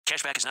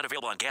Cashback is not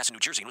available on gas in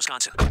New Jersey and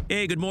Wisconsin.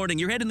 Hey, good morning.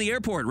 You're heading to the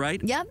airport,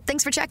 right? Yep,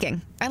 thanks for checking.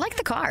 I like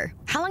the car.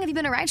 How long have you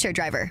been a rideshare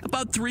driver?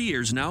 About 3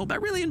 years now. I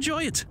really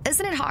enjoy it.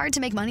 Isn't it hard to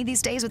make money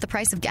these days with the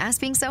price of gas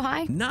being so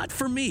high? Not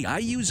for me. I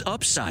use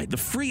Upside, the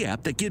free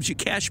app that gives you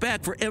cash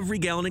back for every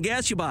gallon of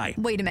gas you buy.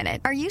 Wait a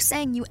minute. Are you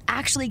saying you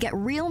actually get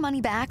real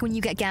money back when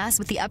you get gas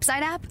with the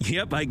Upside app?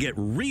 Yep, I get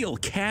real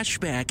cash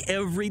back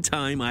every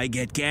time I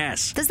get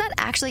gas. Does that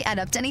actually add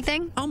up to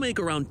anything? I'll make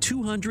around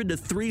 $200 to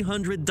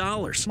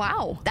 $300.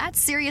 Wow, that's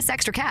serious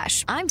extra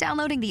cash. I'm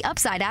downloading the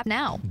Upside app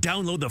now.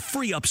 Download the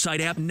free Upside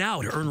app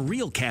now to earn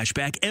real cash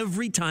back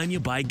every time you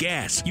buy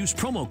gas. Use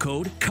promo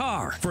code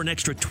CAR for an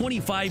extra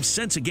 25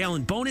 cents a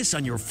gallon bonus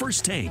on your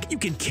first tank. You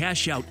can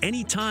cash out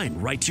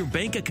anytime right to your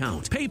bank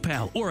account,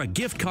 PayPal, or a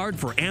gift card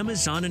for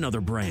Amazon and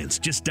other brands.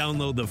 Just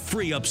download the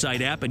free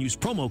Upside app and use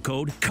promo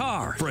code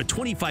CAR for a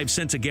 25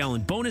 cents a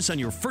gallon bonus on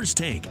your first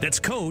tank. That's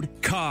code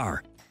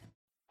CAR.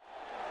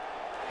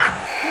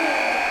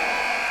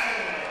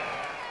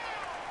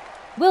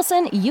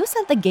 Wilson, you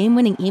sent the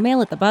game-winning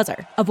email at the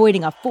buzzer,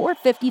 avoiding a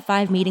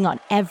 4:55 meeting on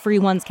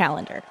everyone's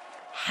calendar.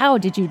 How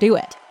did you do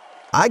it?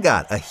 I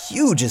got a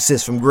huge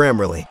assist from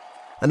Grammarly,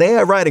 an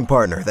AI writing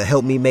partner that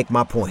helped me make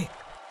my point.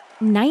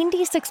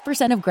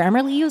 96% of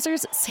Grammarly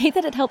users say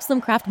that it helps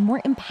them craft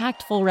more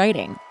impactful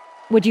writing.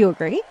 Would you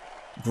agree?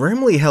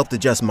 Grammarly helped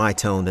adjust my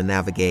tone to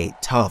navigate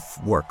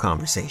tough work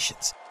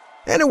conversations.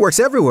 And it works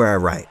everywhere I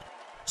write,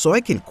 so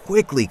I can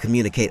quickly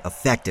communicate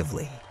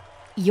effectively.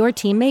 Your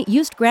teammate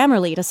used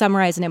Grammarly to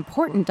summarize an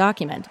important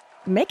document,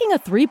 making a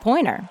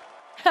 3-pointer.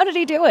 How did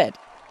he do it?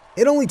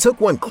 It only took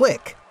one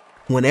click.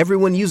 When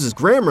everyone uses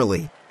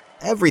Grammarly,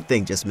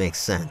 everything just makes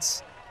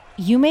sense.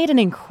 You made an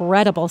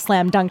incredible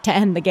slam dunk to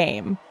end the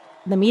game.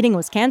 The meeting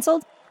was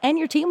canceled, and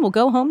your team will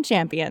go home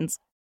champions.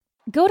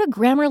 Go to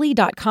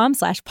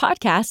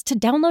Grammarly.com/podcast to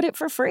download it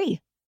for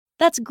free.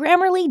 That's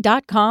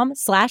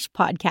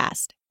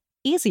Grammarly.com/podcast.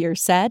 Easier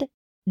said,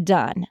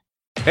 done.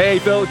 Hey,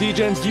 fellow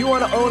DJs, do you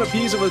want to own a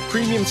piece of a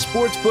premium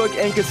sportsbook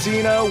and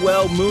casino?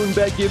 Well,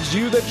 Moonbet gives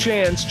you the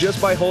chance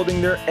just by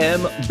holding their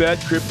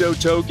MBET crypto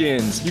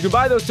tokens. You can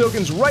buy those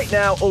tokens right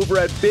now over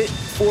at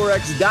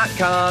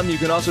bitforex.com. You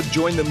can also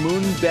join the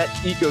Moonbet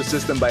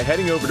ecosystem by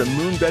heading over to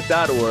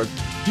moonbet.org.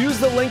 Use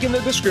the link in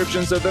the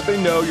description so that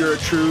they know you're a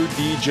true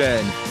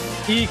DGen.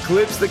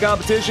 Eclipse the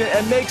competition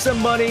and make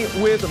some money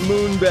with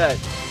Moonbet.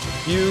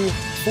 You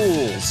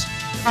fools.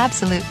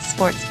 Absolute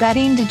sports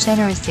betting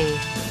degeneracy.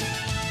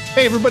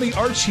 Hey everybody,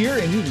 Arch here,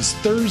 and it is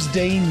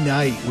Thursday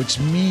night, which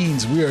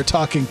means we are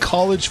talking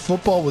college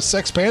football with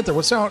Sex Panther.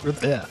 What's going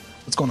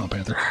on,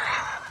 Panther?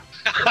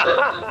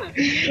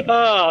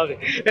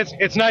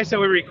 It's nice that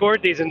we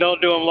record these and don't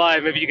do them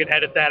live. Maybe you can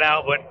edit that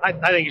out, but I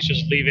think you should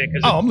just leave it.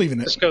 I'm leaving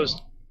it. This goes,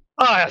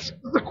 it's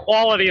the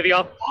quality of the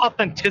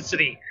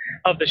authenticity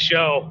of the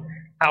show,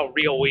 how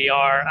real we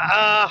are.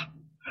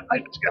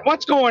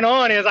 What's going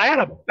on is I had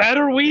a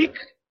better week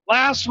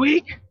last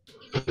week,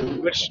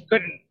 which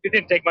it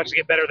didn't take much to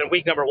get better than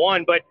week number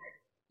one, but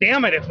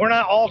damn it, if we're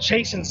not all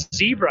chasing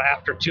Zebra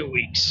after 2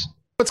 weeks.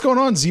 What's going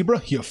on,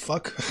 Zebra? You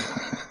fuck.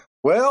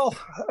 Well,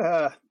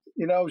 I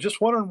was just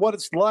wondering what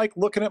it's like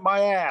looking at my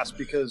ass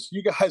because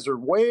you guys are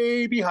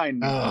way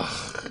behind me.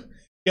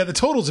 Yeah, the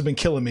totals have been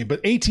killing me,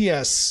 but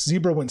ATS,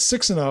 Zebra went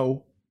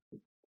 6-0.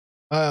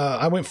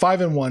 I went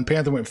 5-1.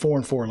 Panther went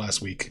 4-4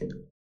 last week.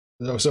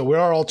 So we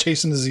are all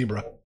chasing the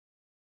Zebra.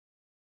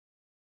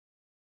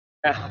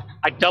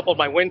 I doubled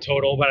my win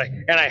total, but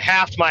I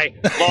halved my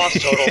loss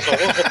total. So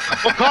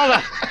we'll call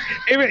that.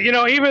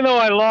 Even though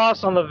I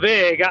lost on the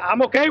VIG,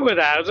 I'm okay with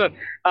that.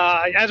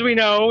 As we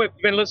know, if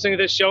you've been listening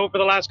to this show for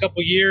the last couple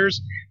of years,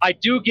 I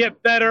do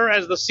get better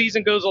as the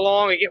season goes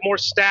along. I get more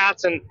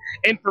stats and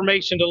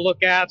information to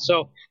look at.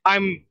 So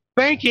I'm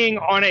banking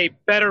on a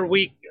better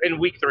week in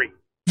week 3.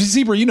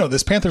 Zebra, you know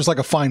this. Panther's like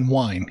a fine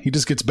wine. He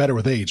just gets better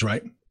with age,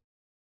 right?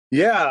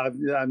 Yeah,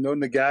 I've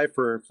known the guy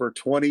for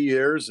 20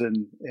 years,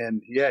 and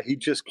yeah, he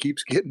just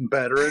keeps getting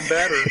better and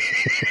better.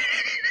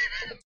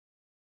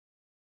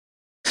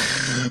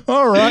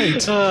 All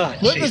right.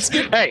 Let's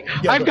get. Hey,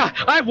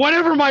 I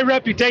whatever my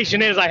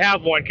reputation is, I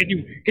have one. Can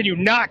you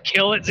not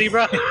kill it,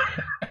 Zebra?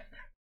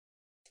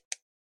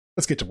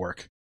 Let's get to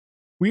work.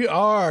 You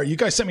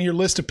guys sent me your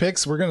list of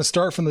picks. We're going to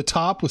start from the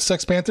top with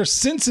Sex Panther.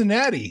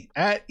 Cincinnati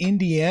at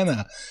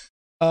Indiana.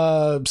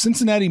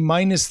 Cincinnati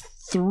minus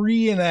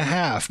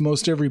 3.5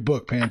 most every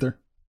book, Panther.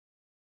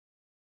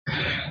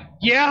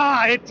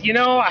 Yeah,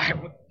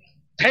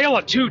 tale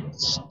of two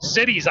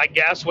cities, I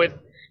guess, with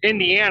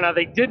Indiana.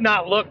 They did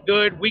not look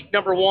good week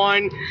number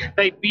 1.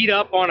 They beat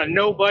up on a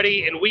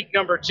nobody in week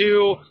number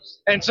 2.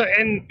 And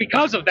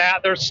because of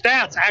that, their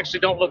stats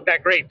actually don't look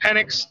that great.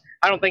 Penix,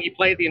 I don't think he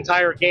played the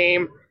entire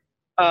game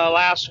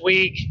last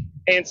week.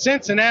 And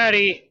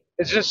Cincinnati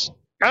is just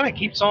kind of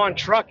keeps on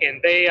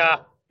trucking. They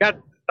got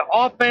the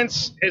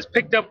offense is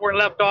picked up where it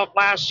left off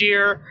last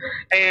year,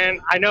 and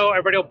I know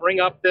everybody will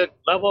bring up the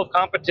level of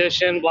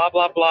competition, blah,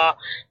 blah, blah,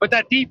 but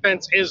that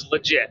defense is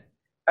legit,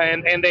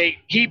 and they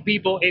keep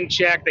people in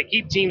check. They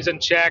keep teams in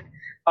check.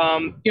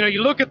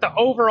 You look at the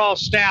overall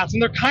stats,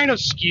 and they're kind of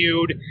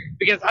skewed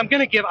because I'm going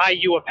to give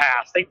IU a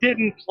pass. They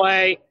didn't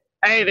play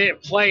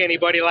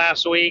anybody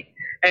last week,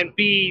 and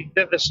B,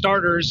 the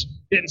starters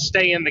didn't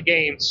stay in the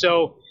game.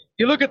 So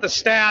you look at the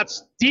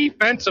stats,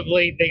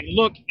 defensively, they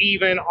look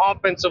even.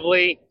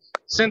 Offensively,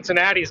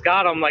 Cincinnati's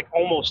got them like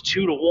almost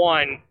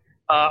 2-1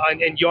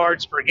 in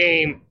yards per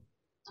game.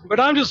 But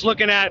I'm just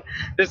looking at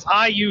this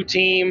IU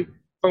team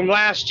from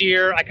last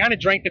year. I kind of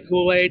drank the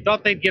Kool-Aid,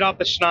 thought they'd get off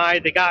the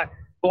schneid. They got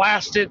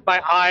blasted by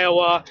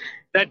Iowa.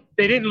 That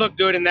they didn't look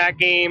good in that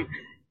game,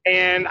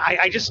 and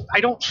I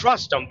don't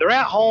trust them. They're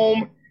at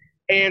home,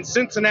 and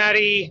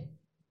Cincinnati,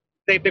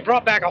 they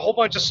brought back a whole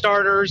bunch of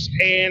starters,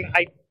 and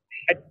I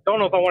don't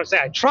know if I want to say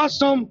I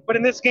trust them, but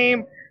in this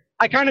game,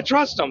 I kind of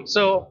trust them.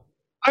 So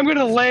I'm going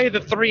to lay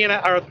the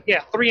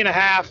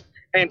 3.5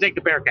 and take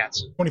the Bearcats.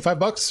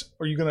 $25,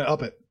 or are you going to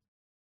up it?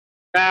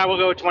 We'll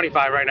go with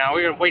 25 right now.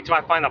 We're going to wait till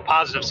I find the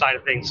positive side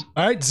of things.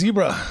 All right,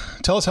 Zebra,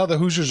 tell us how the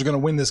Hoosiers are going to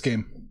win this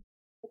game.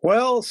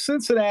 Well,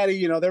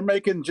 Cincinnati, they're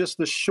making just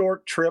the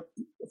short trip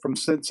from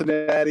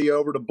Cincinnati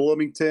over to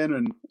Bloomington,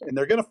 and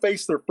they're going to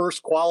face their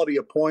first quality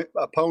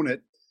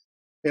opponent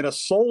in a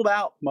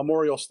sold-out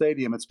Memorial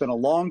Stadium. It's been a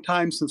long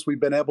time since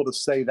we've been able to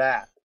say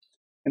that.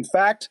 In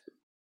fact,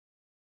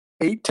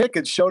 8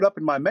 tickets showed up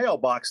in my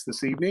mailbox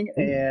this evening,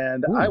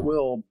 and I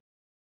will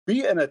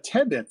be in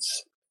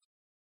attendance.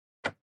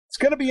 It's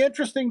going to be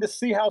interesting to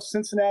see how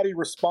Cincinnati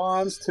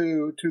responds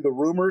to the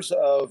rumors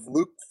of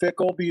Luke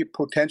Fickell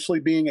potentially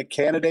being a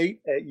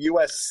candidate at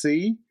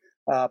USC,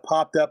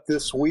 popped up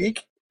this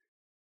week.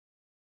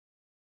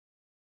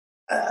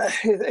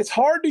 It's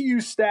hard to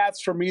use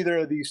stats from either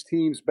of these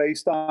teams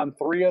based on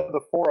 3 of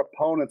the 4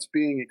 opponents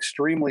being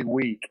extremely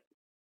weak.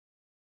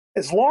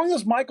 As long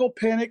as Michael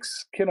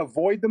Penix can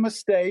avoid the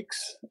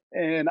mistakes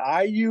and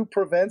IU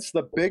prevents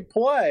the big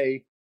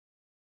play,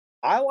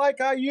 I like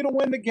IU to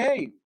win the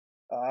game.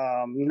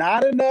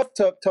 Not enough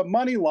to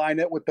money line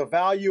it with the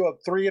value of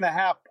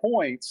 3.5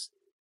 points.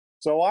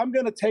 So I'm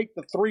going to take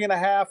the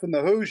 3.5 in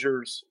the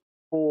Hoosiers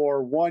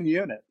for 1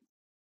 unit.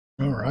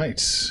 All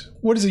right.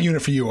 What is a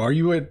unit for you? Are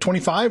you at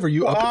 25 or are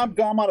you up?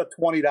 I'm on a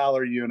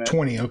 $20 unit.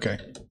 20. Okay.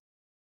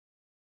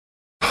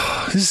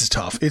 This is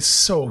tough. It's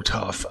so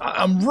tough.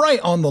 I'm right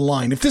on the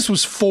line. If this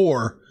was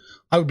 4,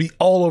 I would be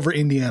all over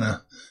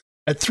Indiana.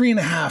 At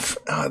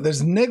 3.5,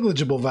 there's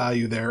negligible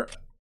value there.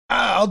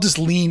 I'll just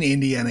lean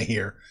Indiana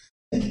here.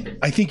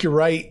 I think you're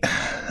right.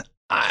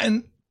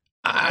 I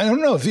don't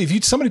know.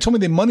 If somebody told me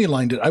they money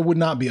lined it, I would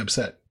not be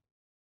upset.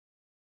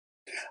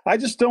 I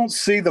just don't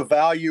see the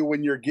value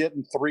when you're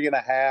getting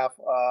 3.5.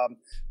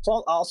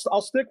 So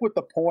I'll stick with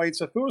the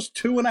points. If it was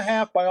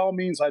 2.5, by all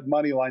means, I'd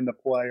money line the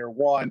play or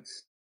 1.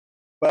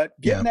 But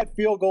getting that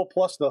field goal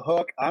plus the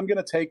hook, I'm going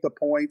to take the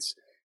points.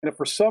 And if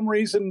for some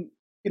reason,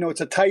 it's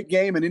a tight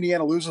game and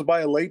Indiana loses by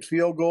a late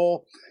field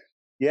goal,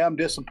 yeah, I'm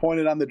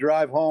disappointed on the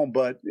drive home,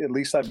 but at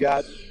least I've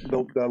got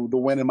the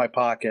win in my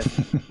pocket.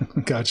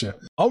 Gotcha.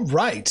 All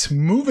right,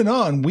 moving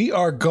on. We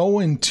are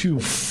going to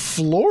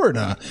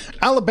Florida.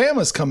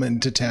 Alabama's coming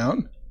to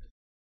town.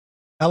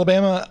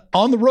 Alabama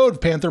on the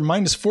road, Panther,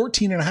 minus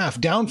 14.5,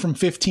 down from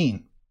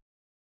 15.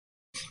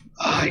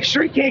 You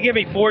sure you can't give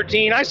me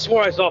 14? I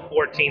swore I saw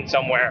 14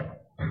 somewhere.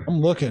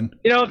 I'm looking.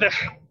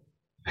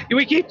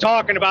 We keep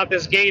talking about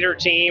this Gator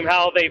team,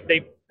 how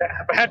they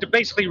had to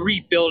basically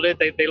rebuild it.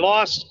 They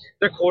lost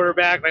their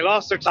quarterback. They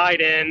lost their tight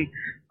end.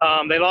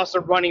 They lost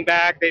their running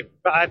back.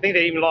 I think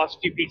they even lost a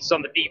few pieces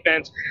on the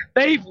defense.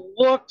 They've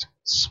looked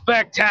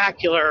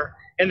spectacular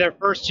in their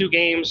first 2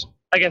 games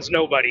against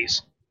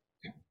nobodies.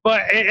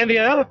 And the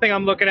other thing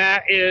I'm looking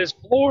at is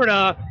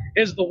Florida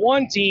is the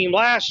one team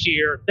last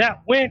year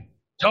that went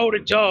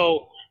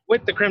toe-to-toe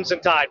with the Crimson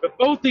Tide. But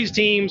both these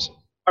teams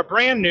are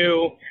brand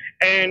new,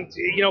 and,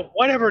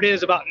 whatever it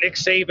is about Nick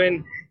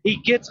Saban, he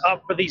gets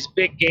up for these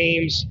big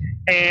games,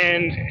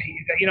 and,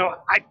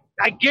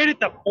 I get it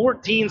that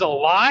 14's a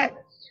lot,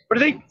 but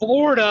I think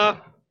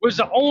Florida was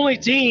the only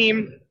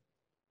team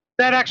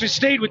that actually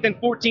stayed within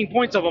 14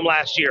 points of them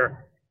last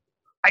year.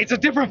 It's a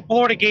different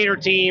Florida Gator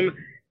team,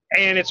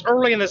 and it's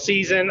early in the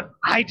season.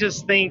 I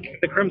just think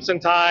the Crimson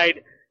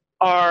Tide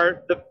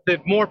are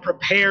the more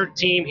prepared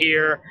team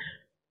here.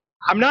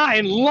 I'm not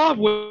in love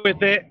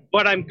with it,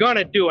 but I'm going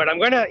to do it. I'm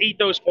going to eat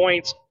those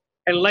points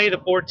and lay the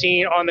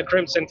 14 on the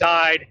Crimson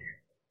Tide.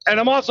 And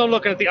I'm also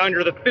looking at the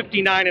under, the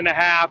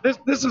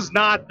 59.5. This is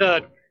not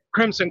the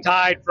Crimson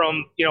Tide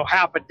from,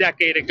 half a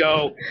decade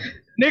ago.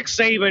 Nick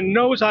Saban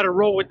knows how to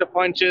roll with the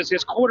punches.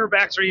 His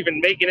quarterbacks are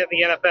even making it in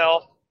the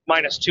NFL,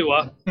 minus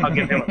Tua. I'll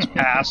give him a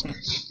pass.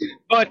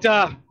 But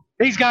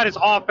he's got his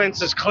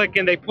offenses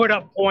clicking. They put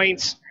up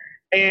points.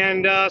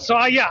 And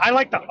I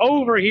like the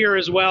over here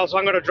as well. So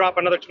I'm going to drop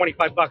another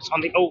 $25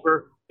 on the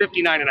over,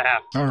 59.5.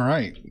 All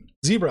right.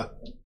 Zebra.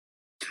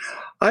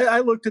 I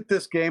looked at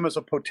this game as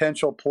a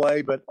potential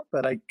play, but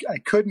I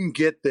couldn't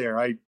get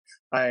there.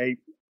 If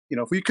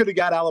we could have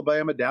got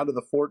Alabama down to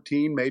the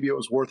 14, maybe it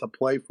was worth a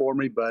play for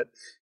me. But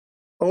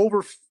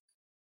over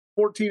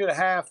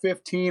 14.5,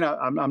 15.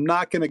 I'm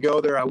not going to go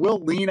there. I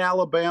will lean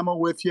Alabama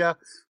with you,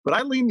 but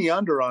I lean the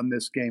under on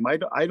this game.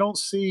 I don't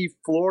see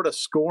Florida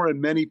scoring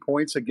many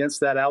points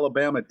against that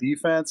Alabama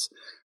defense.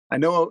 I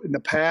know in the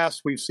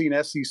past we've seen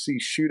SEC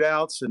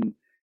shootouts,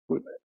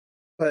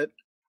 but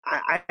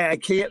I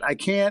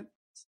can't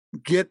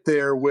get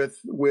there with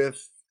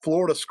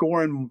Florida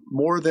scoring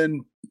more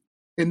than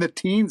in the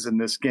teens in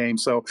this game.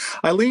 So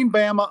I lean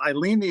Bama. I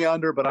lean the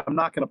under, but I'm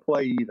not going to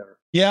play either.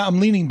 Yeah, I'm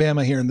leaning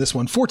Bama here in this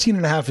one.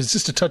 14.5 is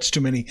just a touch too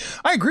many.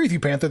 I agree with you,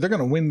 Panther. They're going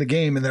to win the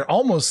game, and they're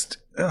almost,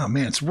 oh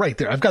man, it's right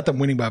there. I've got them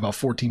winning by about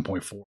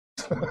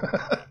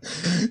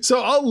 14.4.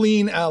 So I'll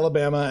lean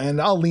Alabama,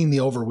 and I'll lean the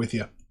over with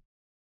you.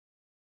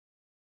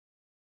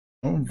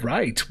 All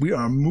right, we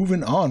are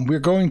moving on. We're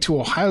going to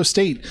Ohio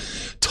State.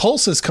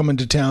 Tulsa's coming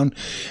to town.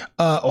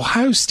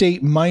 Ohio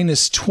State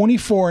minus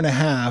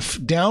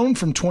 24.5, down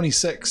from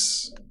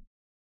 26.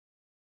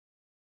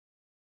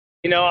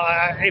 You know,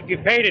 if you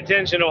paid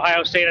attention to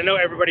Ohio State, I know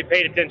everybody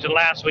paid attention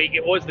last week.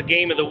 It was the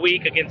game of the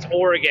week against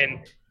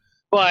Oregon.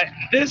 But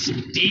this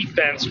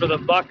defense for the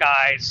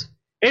Buckeyes,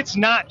 it's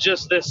not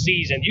just this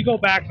season. You go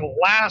back to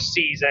last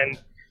season,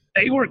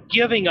 they were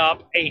giving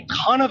up a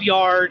ton of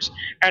yards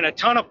and a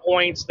ton of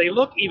points. They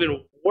look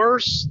even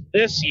worse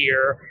this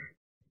year.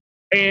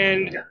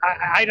 And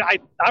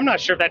I'm not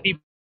sure if that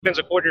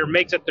defensive coordinator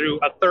makes it through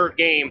a third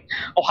game.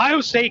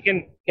 Ohio State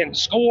can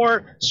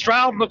score.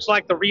 Stroud looks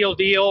like the real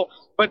deal,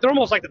 but they're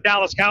almost like the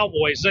Dallas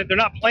Cowboys. They're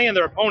not playing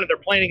their opponent. They're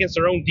playing against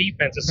their own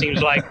defense, it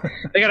seems like.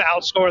 They got to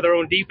outscore their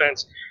own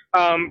defense.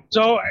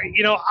 So,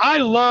 you know, I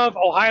love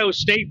Ohio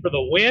State for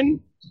the win,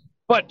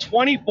 but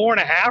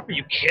 24.5, are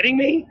you kidding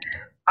me?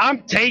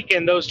 I'm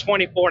taking those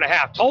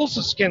 24.5.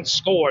 Tulsa can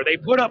score. They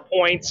put up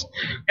points,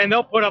 and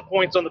they'll put up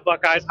points on the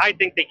Buckeyes. I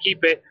think they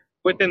keep it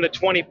within the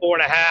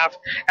 24.5.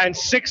 And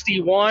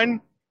 61,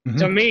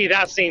 to me,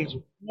 that seems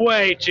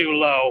way too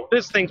low.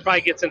 This thing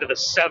probably gets into the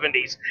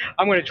 70s.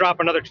 I'm going to drop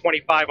another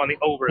 25 on the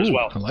over as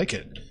well. I like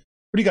it.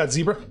 What do you got,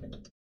 Zebra?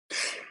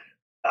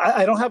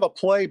 I don't have a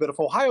play, but if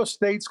Ohio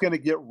State's going to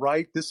get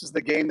right, this is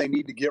the game they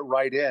need to get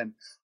right in.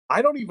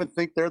 I don't even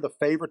think they're the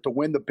favorite to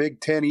win the Big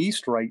Ten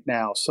East right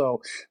now.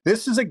 So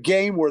this is a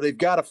game where they've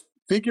got to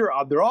figure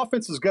out their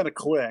offense is going to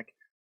click.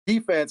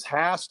 Defense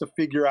has to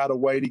figure out a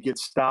way to get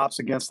stops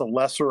against a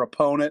lesser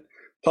opponent.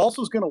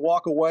 Tulsa's going to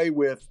walk away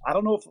with, I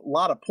don't know if a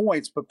lot of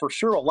points, but for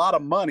sure a lot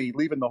of money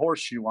leaving the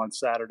horseshoe on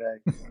Saturday.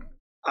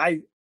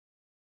 I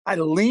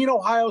lean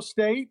Ohio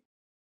State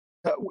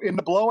in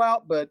the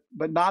blowout, but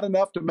not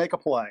enough to make a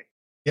play.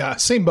 Yeah,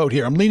 same boat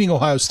here. I'm leaning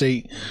Ohio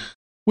State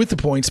with the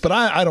points, but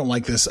I don't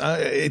like this.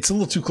 It's a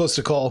little too close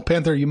to call.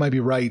 Panther, you might be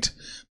right,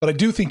 but I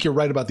do think you're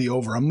right about the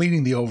over. I'm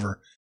leaning the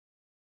over.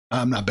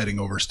 I'm not betting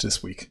overs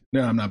this week.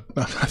 No, I'm not.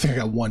 I think I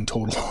got one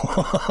total.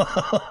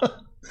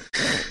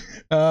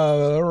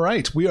 All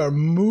right, we are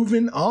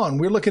moving on.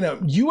 We're looking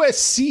at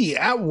USC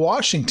at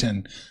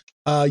Washington.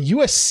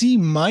 USC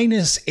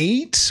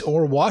 -8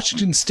 or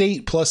Washington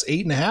State plus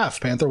 8.5.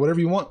 Panther, whatever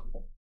you want.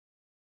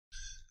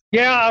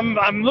 Yeah,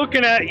 I'm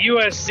looking at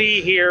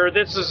USC here.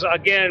 This is,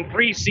 again,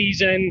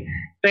 preseason.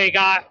 They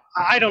got,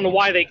 I don't know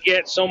why they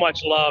get so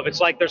much love. It's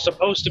like they're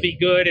supposed to be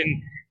good,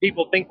 and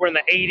people think we're in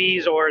the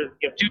 80s or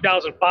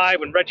 2005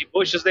 when Reggie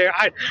Bush is there.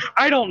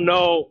 I don't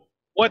know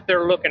what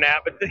they're looking at,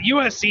 but the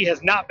USC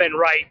has not been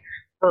right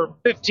for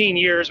 15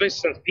 years,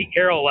 basically since Pete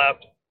Carroll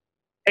left.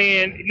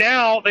 And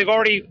now they've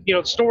already,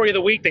 story of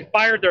the week, they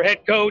fired their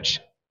head coach,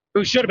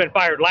 who should have been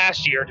fired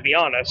last year, to be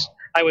honest.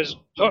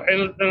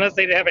 Unless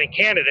they didn't have any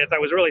candidates, I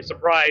was really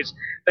surprised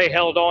they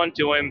held on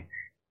to him.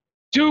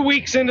 2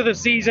 weeks into the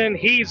season,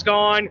 he's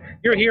gone.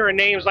 You're hearing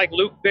names like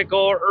Luke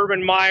Fickell,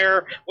 Urban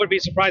Meyer. Would be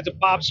surprised if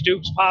Bob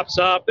Stoops pops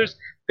up. There's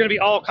going to be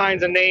all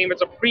kinds of names.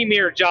 It's a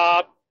premier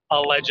job,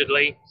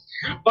 allegedly.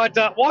 But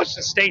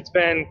Washington State's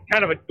been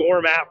kind of a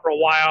doormat for a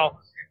while.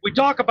 We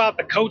talk about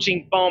the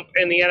coaching bump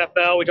in the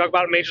NFL. We talk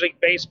about Major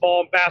League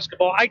Baseball and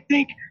basketball. I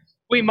think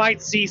we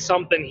might see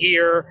something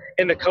here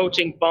in the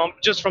coaching bump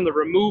just from the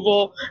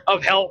removal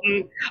of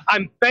Helton.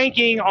 I'm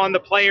banking on the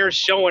players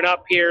showing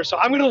up here, so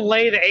I'm going to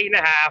lay the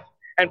 8.5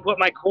 and put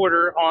my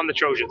quarter on the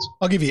Trojans.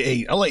 I'll give you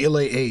 8. I'll let you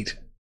lay 8.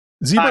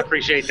 Zebra, I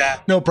appreciate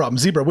that. No problem.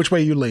 Zebra, which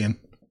way are you laying?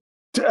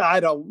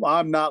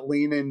 I'm not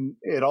leaning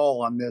at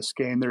all on this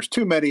game. There's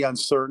too many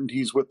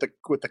uncertainties with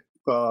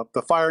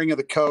the firing of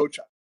the coach.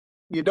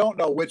 You don't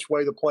know which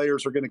way the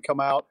players are going to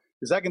come out.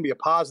 Is that going to be a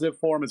positive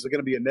for them? Is it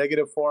going to be a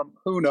negative for them?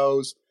 Who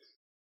knows?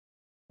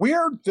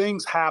 Weird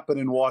things happen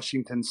at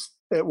Washington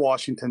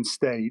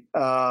State.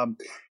 For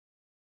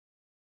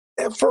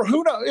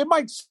who knows, it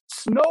might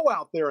snow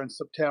out there in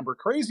September.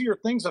 Crazier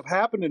things have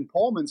happened in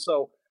Pullman,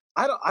 so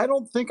I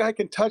don't think I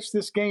can touch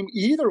this game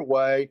either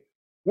way.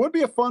 Would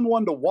be a fun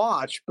one to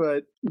watch,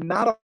 but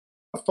not a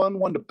fun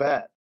one to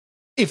bet.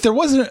 If there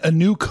wasn't a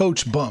new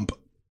coach bump,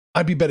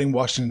 I'd be betting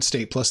Washington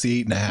State plus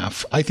the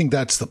 8.5. I think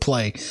that's the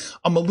play.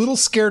 I'm a little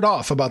scared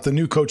off about the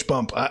new coach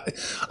bump. I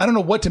don't know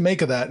what to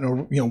make of that,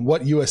 or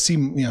what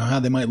USC,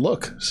 how they might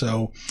look.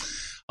 So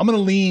I'm going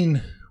to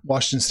lean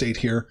Washington State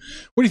here.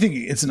 What do you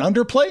think? It's an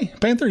underplay,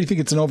 Panther? Or do you think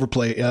it's an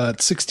overplay?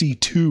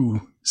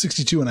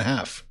 62 and a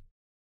half.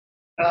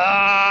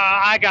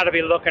 I got to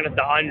be looking at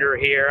the under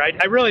here.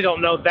 I really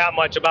don't know that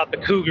much about the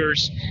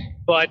Cougars,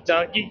 but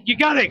you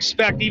got to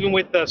expect, even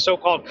with the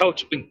so-called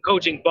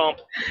coaching bump,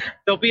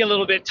 they'll be a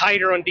little bit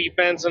tighter on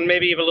defense and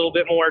maybe even a little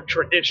bit more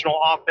traditional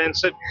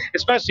offense,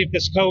 especially if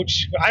this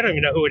coach, I don't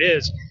even know who it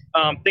is,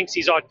 thinks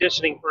he's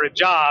auditioning for a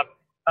job.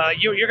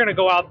 You're going to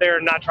go out there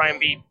and not try and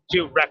be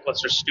too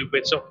reckless or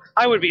stupid. So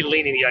I would be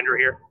leaning the under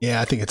here.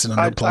 Yeah, I think it's an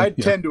underplay. I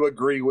tend to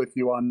agree with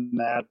you on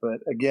that, but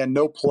again,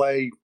 no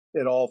play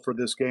at all for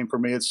this game for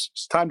me.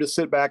 It's time to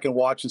sit back and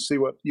watch and see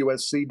what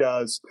USC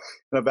does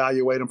and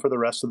evaluate them for the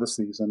rest of the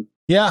season.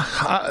 Yeah,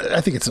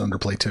 I think it's an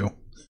underplay too,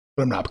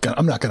 but I'm not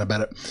gonna bet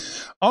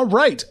it. All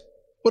right,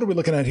 what are we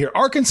looking at here?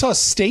 Arkansas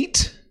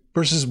State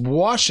versus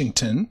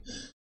Washington.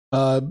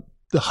 The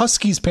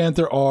Huskies,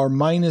 Panther, are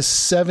minus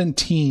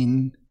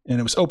 17, and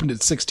it was opened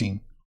at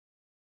 16.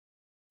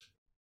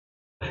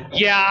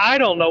 Yeah, I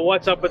don't know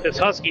what's up with this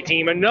Husky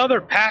team.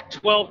 Another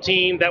Pac-12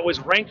 team that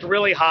was ranked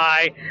really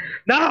high.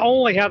 Not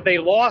only have they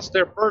lost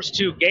their first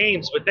 2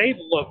 games, but they've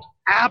looked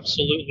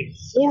absolutely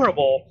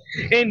horrible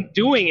in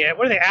doing it.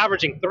 What are they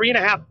averaging?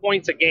 3.5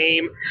 points a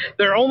game.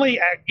 They're only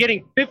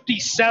getting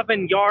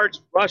 57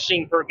 yards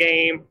rushing per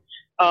game.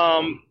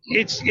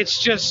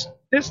 It's just,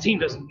 this team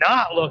does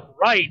not look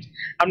right.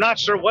 I'm not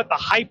sure what the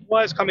hype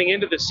was coming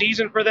into the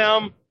season for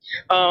them.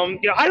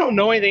 I don't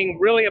know anything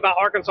really about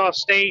Arkansas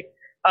State.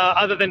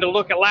 Other than to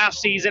look at last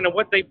season and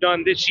what they've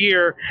done this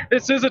year.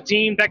 This is a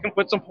team that can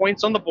put some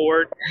points on the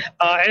board,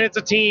 and it's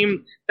a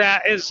team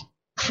that is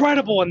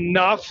credible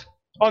enough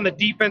on the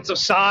defensive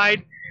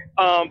side.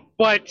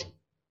 But,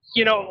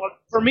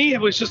 for me, it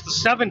was just the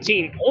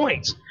 17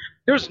 points.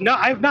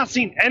 I've not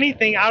seen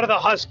anything out of the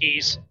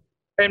Huskies,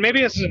 and maybe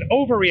this is an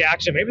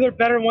overreaction. Maybe they're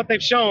better than what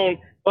they've shown,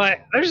 but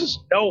there's just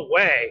no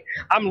way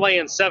I'm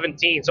laying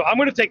 17. So I'm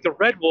going to take the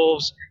Red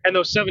Wolves and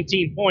those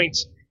 17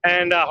 points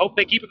and hope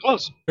they keep it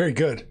close. Very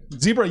good.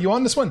 Zebra, you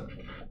on this one?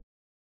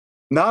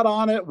 Not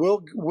on it.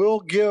 We'll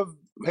give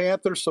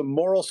Panthers some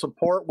moral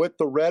support with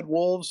the Red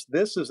Wolves.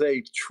 This is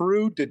a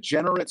true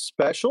degenerate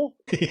special,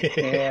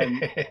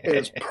 and it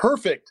is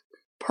perfect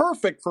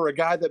for a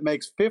guy that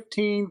makes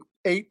 15,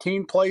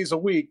 18 plays a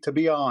week to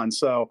be on.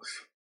 So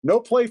no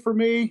play for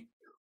me.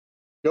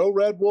 Go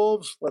Red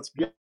Wolves. Let's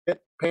get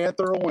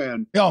Panther a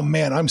win. Oh,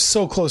 man, I'm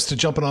so close to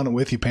jumping on it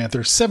with you,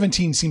 Panther.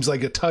 17 seems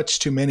like a touch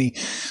too many.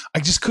 I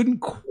just couldn't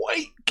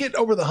quite get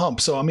over the hump.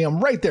 So, I'm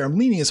right there. I'm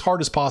leaning as hard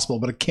as possible,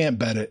 but I can't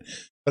bet it.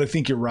 But I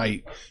think you're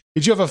right.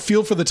 Did you have a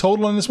feel for the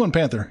total on this one,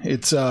 Panther?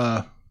 It's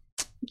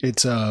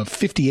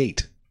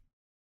 58.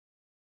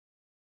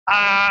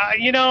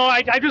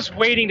 I'm just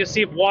waiting to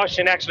see if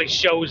Washington actually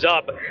shows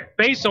up.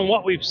 Based on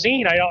what we've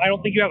seen, I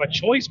don't think you have a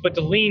choice but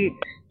to lean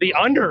the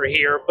under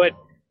here. But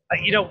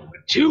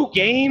 2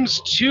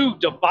 games, 2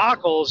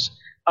 debacles.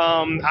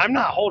 I'm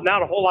not holding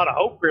out a whole lot of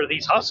hope for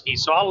these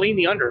Huskies, so I'll lean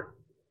the under.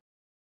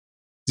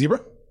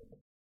 Zebra?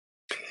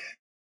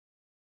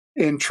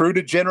 In true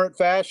degenerate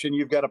fashion,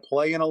 you've got to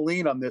play in a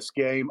lean on this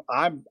game.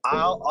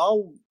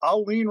 I'll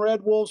lean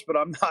Red Wolves, but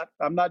I'm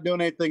not doing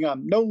anything.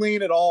 No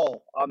lean at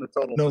all on the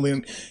total. No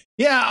lean.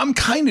 Yeah, I'm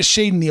kind of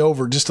shading the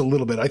over just a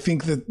little bit. I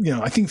think that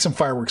I think some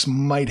fireworks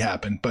might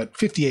happen, but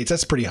 58,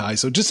 that's pretty high.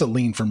 So just a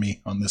lean for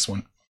me on this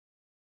one.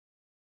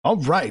 All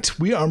right,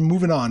 we are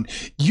moving on.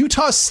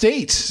 Utah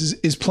State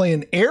is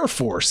playing Air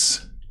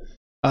Force.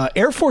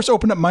 Air Force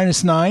opened up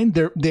 -9.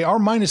 They are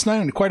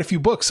 -9 in quite a few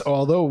books,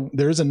 although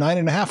there is a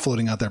 9.5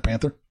 floating out there,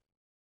 Panther.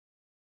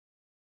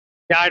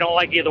 Yeah, I don't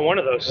like either one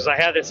of those because I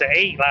had this at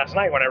 8 last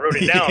night when I wrote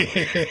it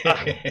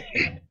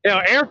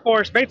down. Air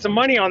Force made some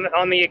money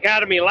on the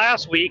academy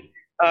last week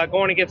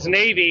going against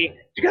Navy. Did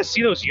you guys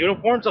see those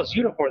uniforms? Those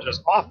uniforms are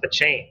just off the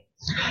chain.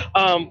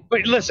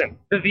 But listen,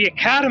 the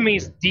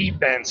academy's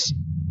defense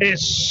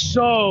is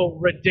so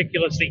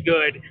ridiculously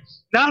good.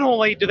 Not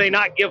only do they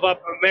not give up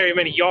very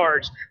many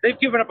yards, they've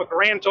given up a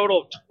grand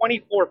total of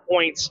 24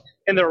 points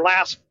in their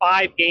last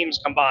 5 games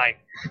combined.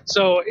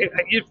 So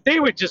if they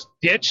would just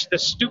ditch the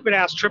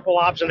stupid-ass triple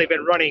option they've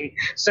been running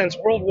since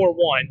World War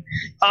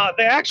I,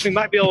 they actually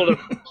might be able to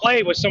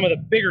play with some of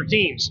the bigger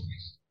teams.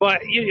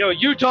 But,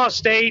 Utah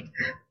State,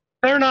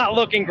 they're not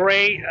looking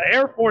great.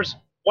 Air Force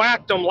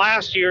whacked them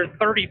last year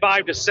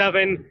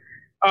 35-7.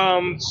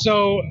 And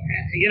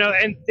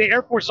the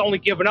Air Force only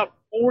given up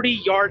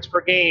 40 yards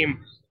per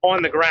game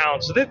on the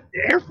ground. So the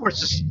Air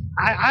Force is,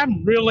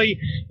 I'm really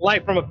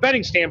from a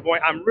betting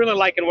standpoint, I'm really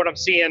liking what I'm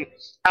seeing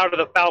out of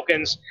the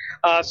Falcons.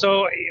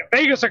 So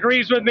Vegas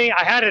agrees with me.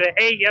 I had it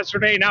at 8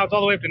 yesterday. Now it's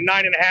all the way up to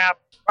 9.5.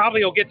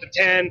 Probably will get to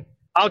 10.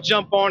 I'll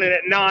jump on it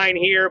at 9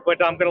 here,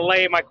 but I'm going to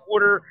lay my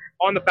quarter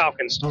on the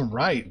Falcons. All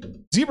right.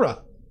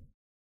 Zebra.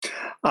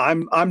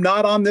 I'm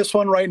not on this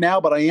one right now,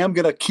 but I am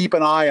going to keep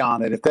an eye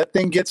on it. If that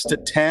thing gets to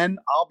 10,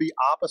 I'll be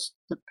opposite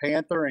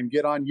Panther and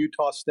get on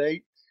Utah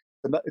State.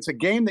 It's a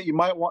game that you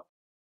might want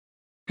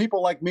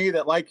people like me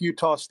that like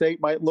Utah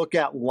State might look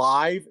at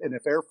live. And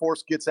if Air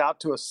Force gets out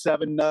to a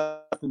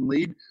 7-0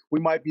 lead, we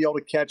might be able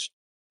to catch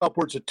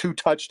upwards of 2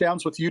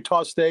 touchdowns with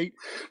Utah State.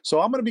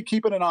 So I'm going to be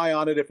keeping an eye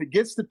on it. If it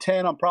gets to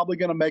 10, I'm probably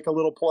going to make a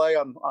little play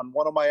on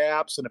one of my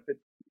apps.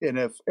 And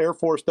if Air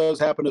Force does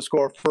happen to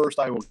score first,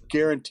 I will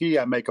guarantee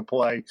I make a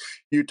play.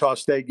 Utah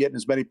State getting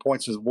as many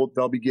points as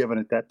they'll be given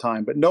at that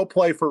time. But no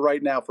play for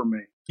right now for me.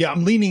 Yeah,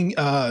 I'm leaning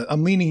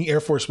Air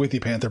Force with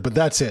you, Panther, but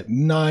that's it.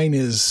 9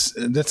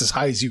 that's as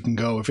high as you can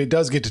go. If it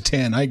does get to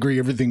 10, I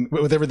agree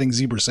with everything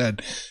Zebra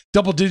said.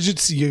 Double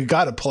digits, you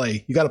got to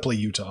play. You got to play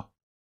Utah.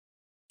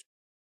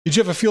 Did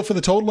you have a feel for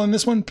the total on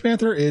this one,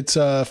 Panther? It's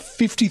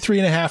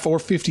 53.5 or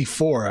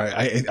 54.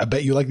 I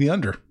bet you like the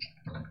under.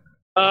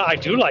 I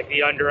do like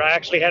the under. I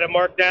actually had it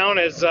marked down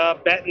as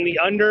betting the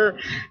under.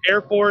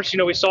 Air Force,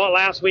 we saw it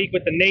last week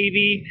with the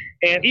Navy.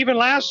 And even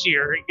last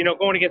year,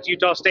 going against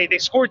Utah State, they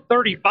scored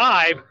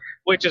 35,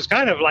 which is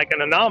kind of like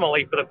an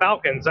anomaly for the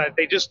Falcons.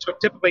 They just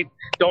typically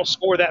don't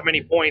score that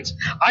many points.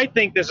 I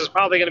think this is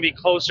probably going to be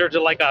closer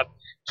to like a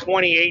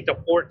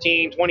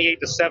 28-14,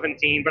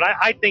 28-17, but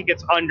I think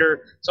it's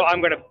under, so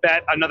I'm going to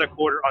bet another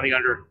quarter on the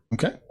under.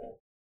 Okay.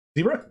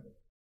 Zebra?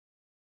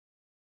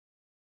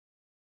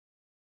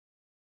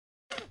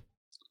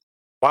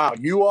 Wow,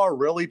 you are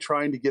really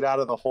trying to get out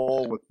of the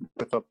hole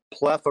with a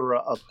plethora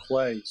of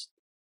plays.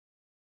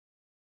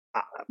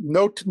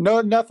 No,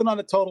 nothing on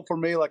the total for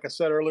me. Like I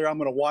said earlier, I'm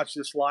going to watch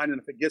this line,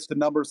 and if it gets to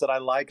numbers that I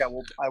like, I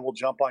will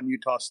jump on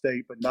Utah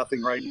State, but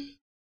nothing right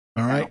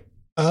now. All right.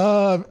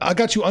 I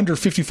got you under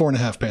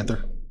 54.5,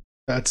 Panther.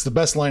 That's the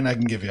best line I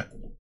can give you.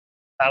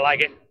 I like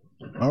it.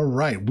 All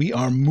right, we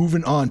are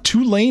moving on.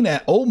 Tulane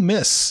at Ole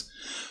Miss.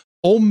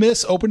 Ole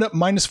Miss opened up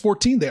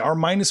 -14. They are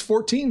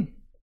 -14.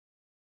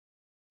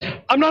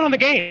 I'm not on the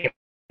game.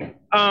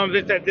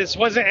 This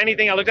wasn't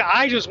anything I looked at.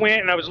 I just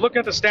went and I was looking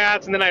at the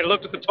stats, and then I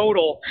looked at the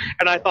total,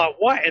 and I thought,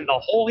 what in the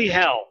holy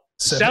hell?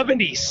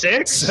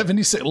 76?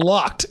 76.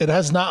 Locked. It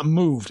has not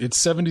moved. It's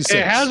 76.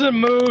 It hasn't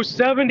moved.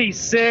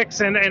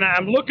 76. And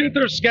I'm looking at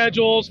their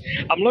schedules.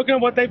 I'm looking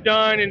at what they've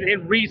done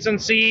in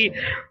recency.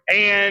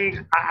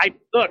 And I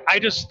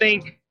just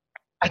think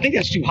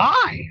that's too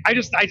high. I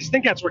just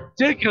think that's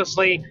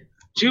ridiculously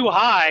too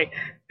high.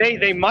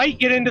 They might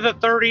get into the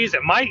 30s.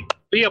 It might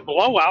be a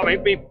blowout.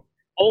 Maybe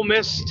Ole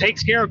Miss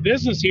takes care of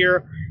business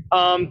here.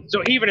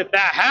 So even if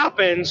that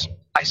happens,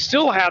 I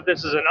still have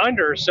this as an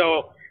under.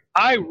 So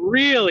I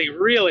really,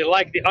 really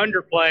like the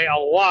underplay a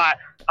lot.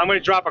 I'm going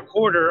to drop a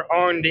quarter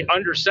on the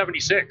under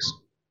 76.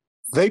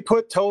 They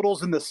put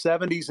totals in the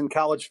 70s in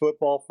college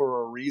football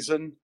for a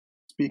reason.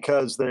 It's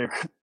because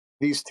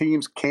these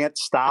teams can't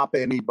stop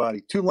anybody.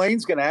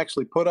 Tulane's going to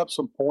actually put up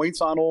some points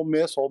on Ole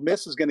Miss. Ole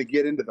Miss is going to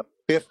get into the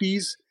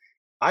 50s.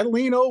 I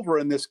lean over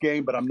in this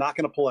game, but I'm not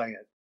going to play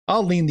it.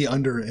 I'll lean the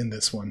under in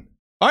this one.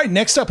 All right,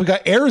 next up, we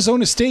got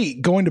Arizona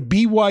State going to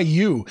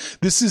BYU.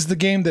 This is the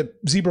game that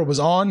Zebra was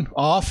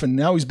off, and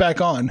now he's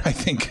back on, I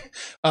think.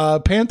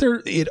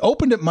 Panther, it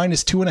opened at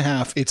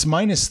 -2.5. It's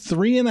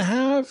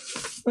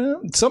 -3.5.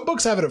 Well, some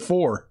books have it at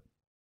 4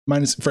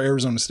 for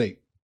Arizona State.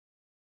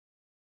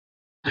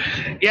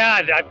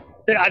 Yeah,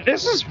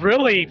 this is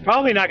really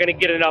probably not going to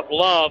get enough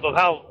love of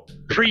how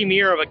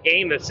premier of a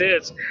game this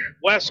is.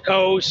 West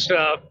Coast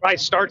probably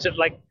starts at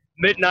like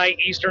midnight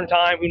Eastern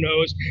time. Who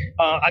knows?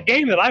 A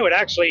game that I would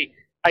actually,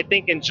 I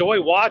think,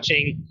 enjoy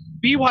watching.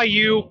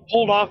 BYU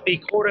pulled off the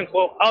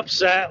quote-unquote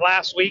upset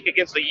last week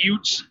against the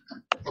Utes.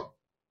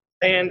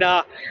 And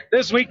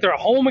this week they're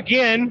home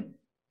again,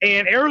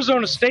 and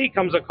Arizona State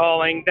comes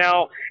a-calling.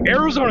 Now,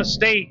 Arizona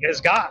State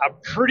has got a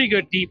pretty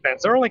good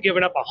defense. They're only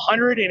giving up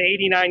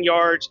 189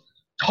 yards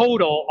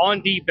total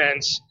on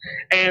defense,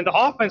 and the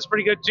offense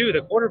pretty good too.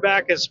 The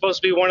quarterback is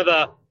supposed to be one of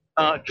the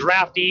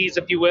draftees,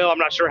 if you will. I'm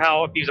not sure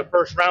if he's a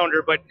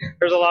first-rounder, but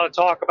there's a lot of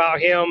talk about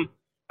him.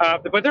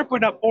 But they're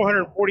putting up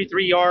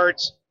 443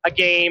 yards a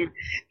game.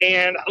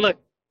 And look,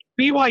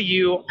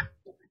 BYU,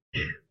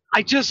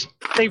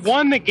 they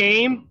won the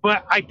game,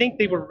 but I think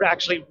they were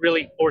actually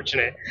really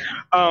fortunate.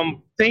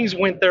 Things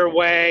went their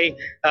way.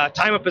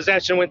 Time of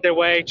possession went their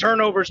way.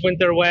 Turnovers went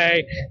their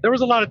way. There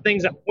was a lot of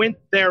things that went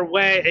their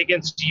way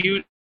against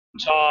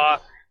Utah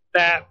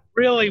that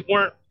really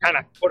weren't kind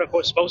of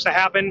quote-unquote supposed to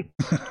happen.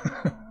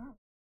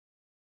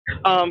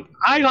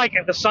 I like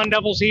the Sun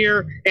Devils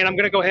here, and I'm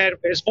going to go ahead.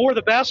 Is 4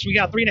 the best? We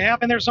got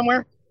 3.5 in there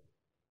somewhere?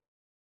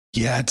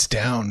 Yeah, it's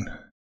down.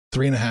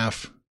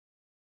 3.5.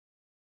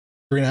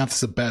 3.5 is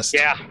the best.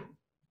 Yeah,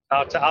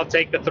 I'll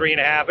take the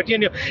 3.5. But,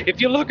 if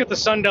you look at the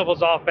Sun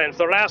Devils offense,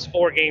 their last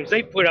 4 games,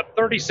 they put up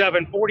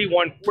 37,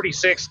 41,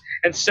 46,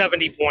 and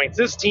 70 points.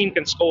 This team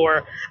can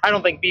score. I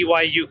don't think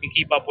BYU can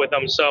keep up with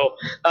them. So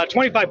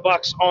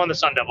 $25 on the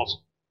Sun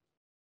Devils.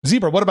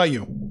 Zebra, what about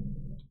you?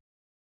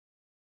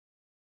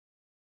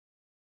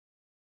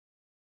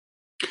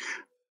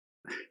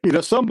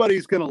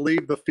 Somebody's going to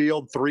leave the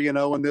field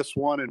 3-0 in this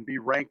one and be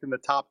ranked in the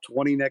top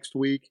 20 next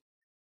week.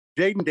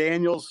 Jaden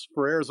Daniels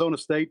for Arizona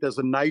State does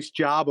a nice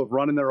job of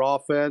running their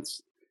offense.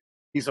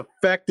 He's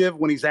effective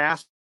when he's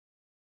asked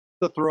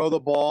to throw the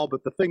ball,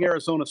 but the thing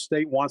Arizona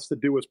State wants to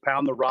do is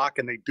pound the rock,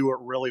 and they do it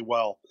really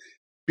well.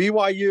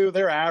 BYU,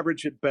 they're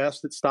average at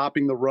best at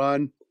stopping the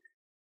run.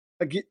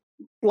 Again,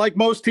 like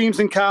most teams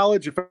in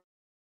college, if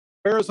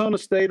Arizona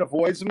State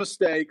avoids the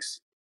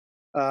mistakes.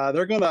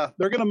 They're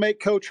gonna make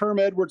Coach Herm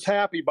Edwards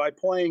happy by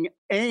playing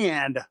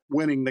and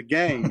winning the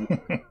game.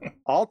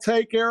 I'll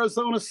take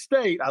Arizona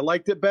State. I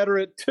liked it better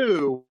at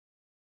 2,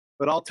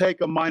 but I'll take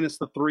them minus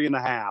the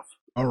 3.5.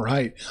 All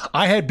right.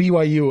 I had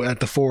BYU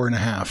at the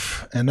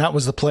 4.5, and that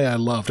was the play I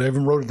loved. I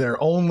even wrote it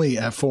there only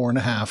at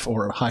 4.5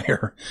 or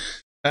higher.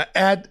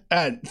 At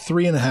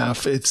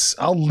 3.5,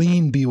 I'll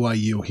lean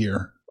BYU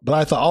here, but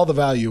I thought all the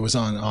value was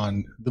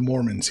on the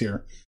Mormons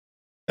here.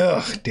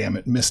 Ugh, damn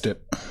it, missed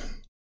it.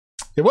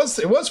 It was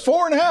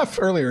 4.5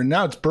 earlier, and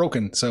now it's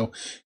broken, so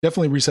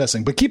definitely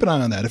recessing. But keep an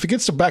eye on that. If it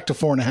gets back to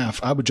 4.5,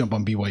 I would jump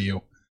on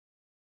BYU.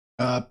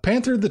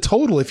 Panther, the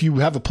total, if you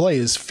have a play,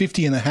 is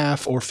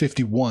 50.5 or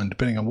 51,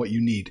 depending on what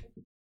you need.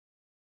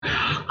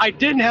 I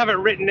didn't have it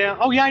written down.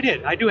 Oh, yeah, I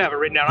did. I do have it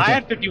written down. Okay. I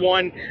had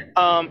 51,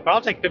 but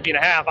I'll take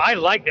 50.5. I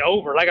like the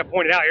over. Like I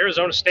pointed out,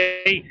 Arizona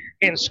State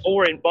can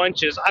score in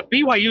bunches.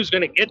 BYU's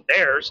going to get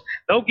theirs.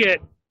 They'll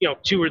get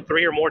 2 or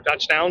 3 or more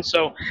touchdowns.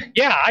 So,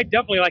 yeah, I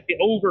definitely like the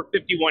over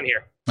 51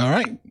 here. All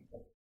right.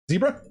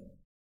 Zebra?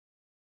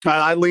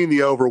 I lean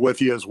the over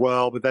with you as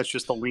well, but that's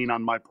just a lean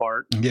on my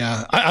part.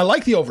 Yeah, I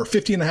like the over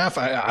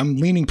 50.5. I'm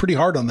leaning pretty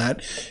hard on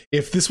that.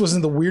 If this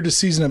wasn't the weirdest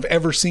season I've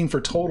ever seen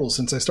for totals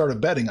since I started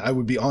betting, I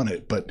would be on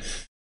it, but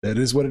that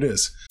is what it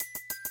is.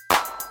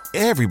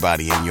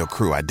 Everybody in your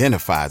crew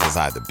identifies as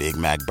either Big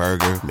Mac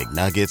Burger,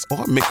 McNuggets,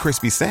 or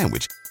McCrispy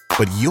Sandwich,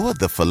 but you're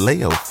the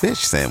Filet-O-Fish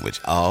Sandwich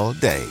all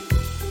day.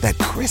 That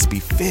crispy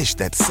fish,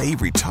 that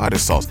savory tartar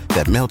sauce,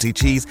 that melty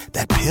cheese,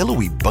 that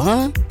pillowy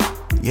bun.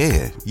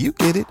 Yeah, you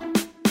get it.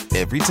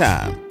 Every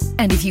time.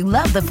 And if you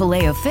love the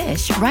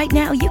Filet-O-Fish, right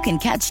now you can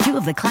catch 2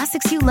 of the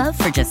classics you love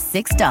for just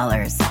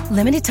 $6.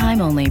 Limited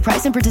time only.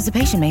 Price and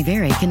participation may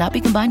vary. Cannot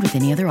be combined with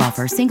any other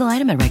offer. Single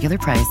item at regular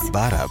price.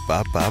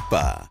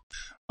 Ba-da-ba-ba-ba.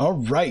 All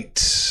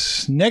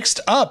right.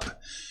 Next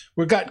up,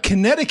 we've got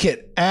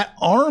Connecticut at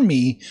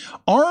Army.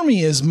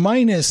 Army is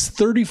minus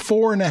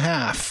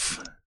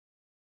 34.5.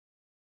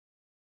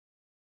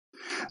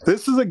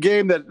 This is a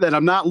game that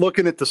I'm not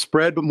looking at the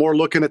spread, but more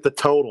looking at the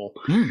total.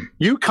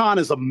 UConn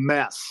is a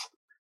mess.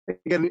 They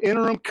get an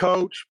interim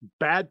coach,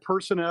 bad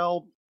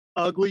personnel,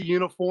 ugly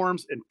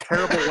uniforms, and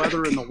terrible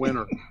weather in the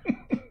winter.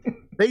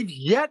 They've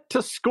yet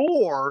to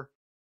score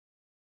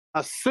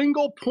a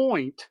single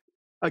point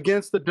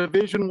against the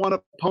Division I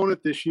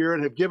opponent this year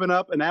and have given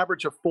up an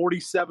average of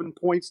 47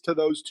 points to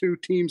those 2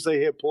 teams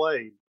they have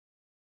played.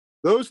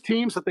 Those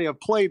teams that they have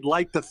played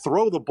like to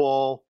throw the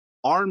ball.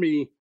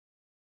 Army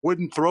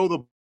wouldn't throw the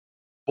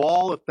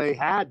ball if they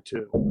had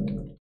to.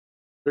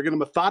 They're going to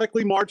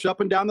methodically march up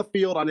and down the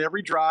field on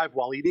every drive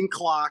while eating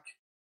clock.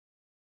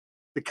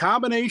 The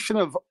combination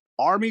of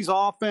Army's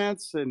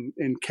offense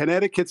and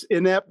Connecticut's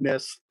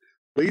ineptness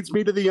leads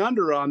me to the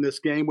under on this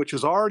game, which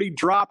has already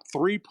dropped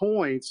 3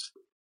 points,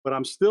 but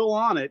I'm still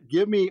on it.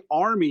 Give me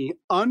Army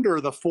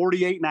under the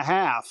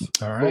 48.5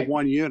 for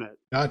 1 unit.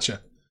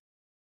 Gotcha.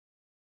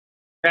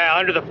 Yeah,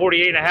 under the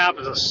 48.5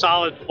 is a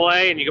solid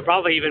play, and you could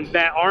probably even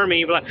bet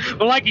Army. But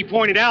like you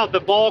pointed out, the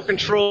ball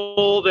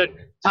control, the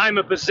time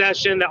of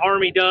possession that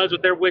Army does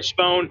with their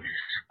wishbone,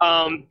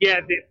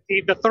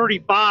 the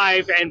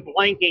 35 and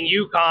blanking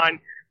UConn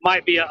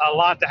might be a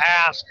lot to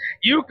ask.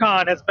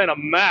 UConn has been a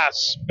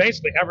mess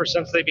basically ever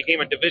since they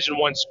became a Division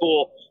I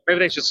school. Maybe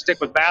they should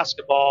stick with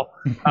basketball.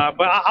 But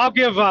I'll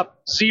give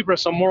Zebra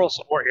some moral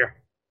support here.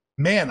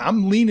 Man,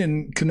 I'm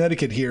leaning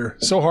Connecticut here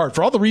so hard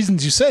for all the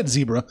reasons you said,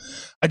 Zebra.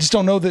 I just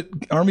don't know that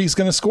Army is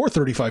going to score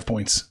 35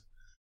 points.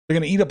 They're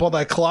going to eat up all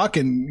that clock,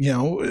 and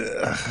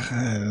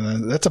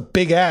that's a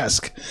big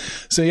ask.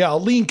 So yeah, I'll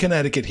lean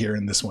Connecticut here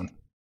in this one.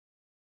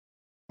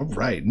 All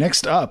right,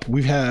 next up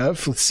we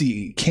have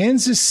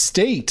Kansas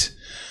State.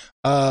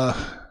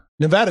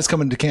 Nevada's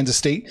coming to Kansas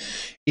State.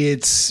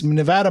 It's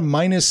Nevada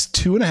minus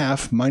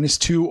 2.5, minus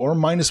 2, or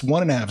minus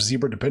 1.5,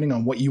 Zebra, depending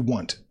on what you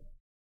want.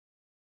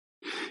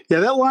 Yeah,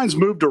 that line's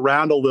moved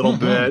around a little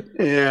bit.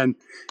 And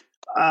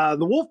the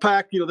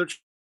Wolfpack, they're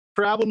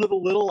traveling to the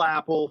Little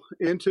Apple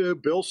into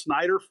Bill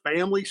Snyder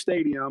Family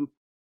Stadium.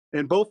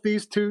 And both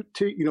these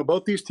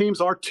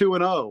teams are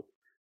 2-0.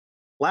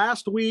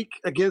 Last week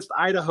against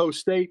Idaho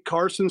State,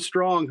 Carson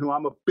Strong, who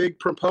I'm a big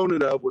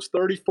proponent of, was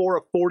 34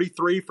 of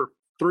 43 for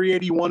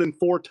 381 and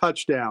 4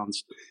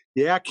 touchdowns.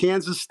 Yeah,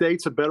 Kansas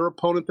State's a better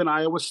opponent than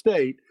Iowa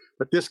State,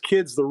 but this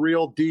kid's the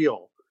real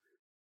deal.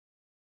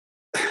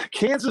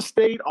 Kansas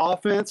State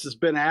offense has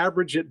been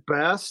average at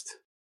best.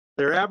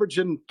 They're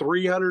averaging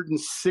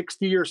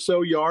 360 or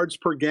so yards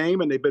per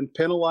game, and they've been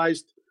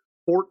penalized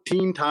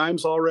 14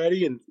 times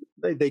already, and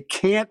they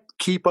can't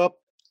keep up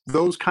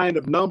those kind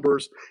of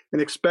numbers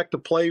and expect to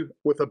play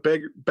with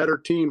a better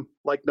team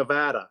like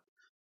Nevada.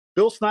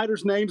 Bill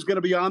Snyder's name's going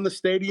to be on the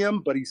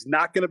stadium, but he's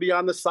not going to be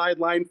on the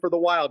sideline for the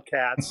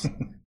Wildcats.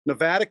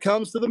 Nevada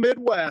comes to the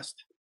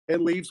Midwest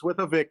and leaves with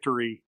a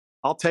victory.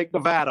 I'll take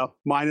Nevada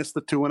minus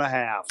the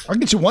 2.5. I'll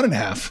get you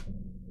 1.5.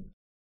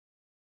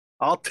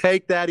 I'll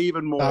take that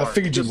even more. I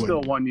figured you would.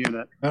 Still 1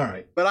 unit. All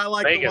right. But I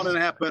like Vegas. the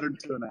 1.5 better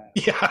than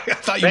 2.5. Yeah, I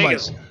thought you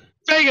might.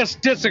 Vegas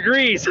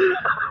disagrees.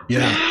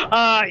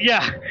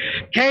 Yeah.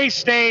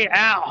 K-State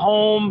at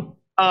home.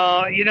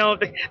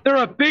 They're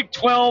a Big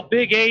 12,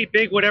 Big 8,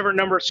 Big whatever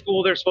number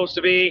school they're supposed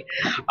to be.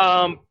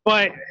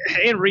 But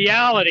in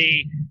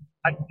reality,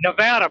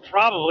 Nevada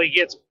probably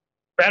gets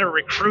better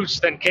recruits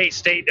than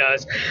K-State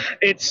does.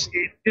 This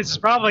is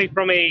probably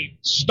from a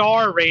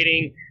star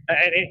rating,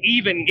 an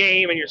even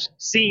game, and you're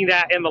seeing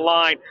that in the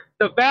line.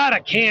 Nevada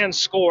can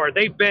score.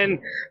 They've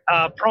been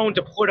prone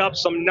to put up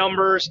some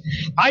numbers.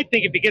 I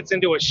think if it gets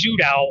into a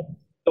shootout,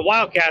 the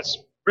Wildcats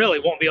really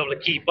won't be able to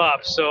keep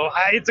up. So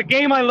it's a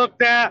game I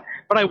looked at,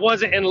 but I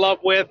wasn't in love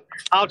with.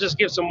 I'll just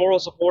give some moral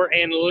support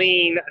and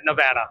lean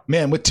Nevada.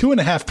 Man, with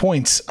 2.5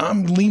 points,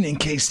 I'm leaning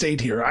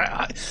K-State here.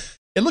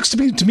 It looks to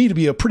me to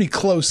be a pretty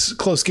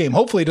close game.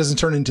 Hopefully it doesn't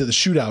turn into the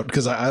shootout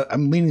because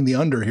I'm leaning the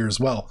under here as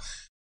well.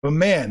 But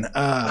man,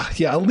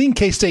 I'll lean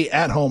K-State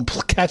at home,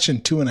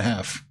 catching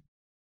 2.5.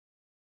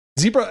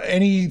 Zebra,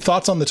 any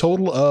thoughts on the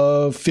total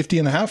of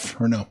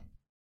 50.5 or no?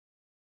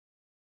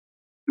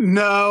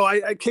 No,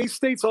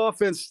 K-State's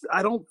offense,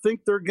 I don't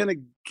think they're going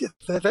to get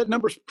that. That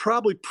number's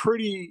probably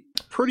pretty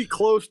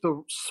close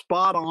to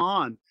spot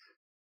on.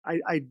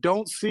 I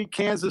don't see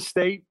Kansas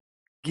State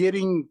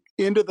getting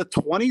into the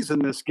 20s in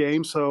this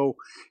game. So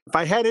if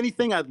I had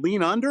anything, I'd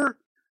lean under,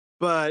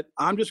 but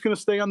I'm just going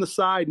to stay on the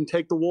side and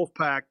take the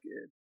Wolfpack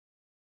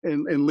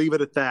and leave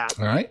it at that.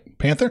 All right.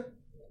 Panther?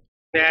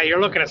 Yeah,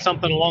 you're looking at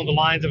something along the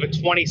lines of a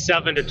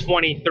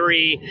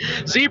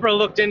 27-23. Zebra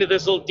looked into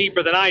this a little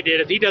deeper than I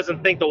did. If he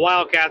doesn't think the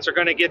Wildcats are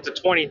going to get to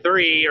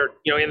 23 or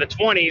in the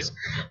 20s,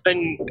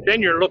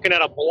 then you're looking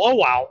at a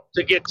blowout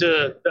to get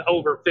to the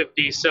over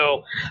 50.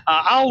 So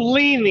I'll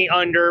lean the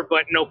under,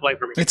 but no play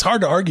for me. It's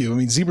hard to argue. I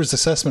mean, Zebra's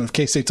assessment of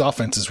K-State's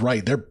offense is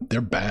right.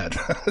 They're bad.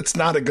 It's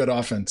not a good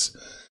offense.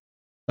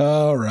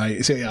 All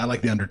right. So, I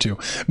like the under too.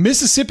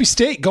 Mississippi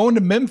State going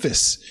to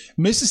Memphis.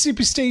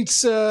 Mississippi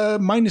State's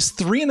minus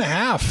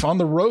 3.5 on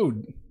the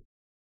road.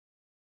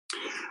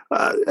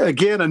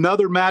 Again,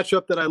 another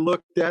matchup that I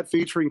looked at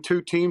featuring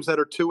two teams that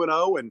are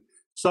 2-0, and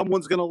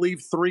someone's going to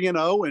leave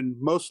 3-0 and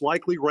most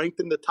likely ranked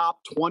in the top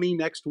 20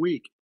 next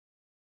week.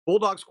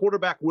 Bulldogs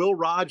quarterback Will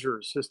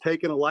Rogers has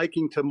taken a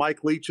liking to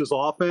Mike Leach's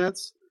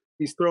offense.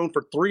 He's thrown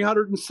for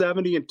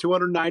 370 and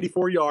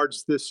 294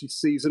 yards this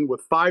season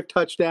with 5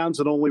 touchdowns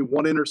and only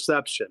 1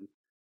 interception.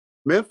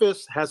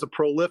 Memphis has a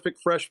prolific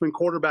freshman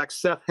quarterback,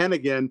 Seth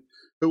Hennigan,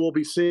 who will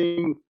be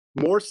seeing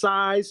more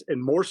size and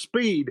more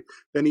speed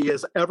than he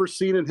has ever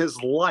seen in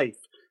his life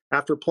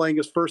after playing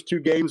his first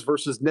 2 games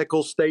versus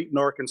Nicholls State and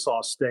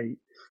Arkansas State.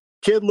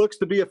 Kid looks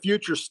to be a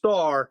future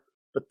star,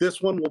 but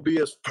this one will be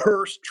his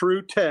first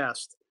true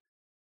test.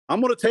 I'm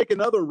going to take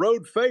another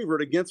road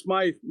favorite against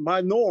my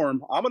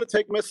norm. I'm going to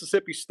take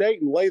Mississippi State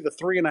and lay the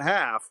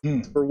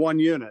 3.5 for 1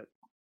 unit.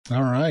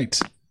 All right.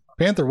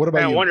 Panther, what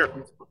about you?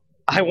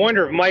 I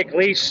wonder if Mike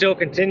Leach still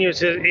continues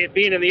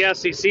being in the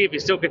SEC, if he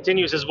still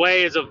continues his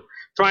ways of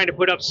trying to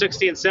put up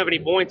 60 and 70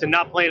 points and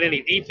not playing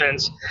any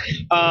defense.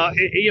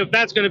 If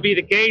that's going to be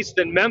the case,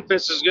 then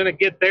Memphis is going to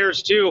get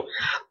theirs too.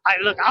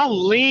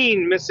 I'll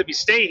lean Mississippi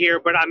State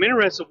here, but I'm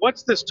interested.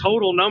 What's this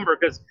total number?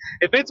 Because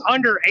if it's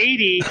under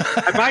 80,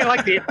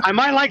 I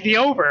might like the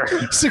over.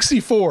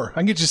 64. I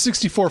can get you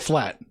 64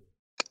 flat.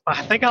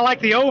 I think I like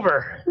the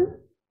over.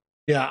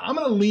 Yeah, I'm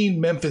going to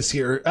lean Memphis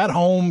here at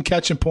home,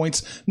 catching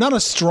points. It's not a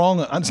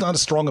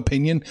strong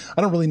opinion.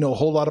 I don't really know a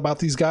whole lot about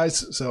these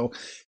guys, so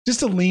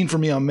just a lean for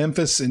me on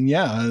Memphis, and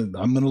I'm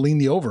going to lean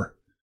the over.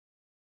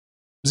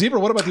 Zebra,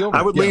 what about the over?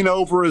 I would lean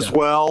over as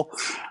well.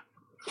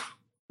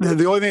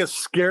 The only thing that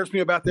scares me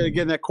about that,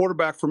 again, that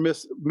quarterback from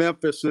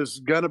Memphis is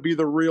going to be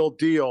the real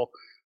deal.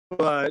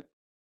 But,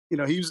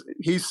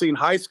 he's seen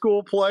high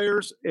school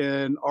players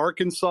in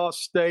Arkansas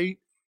State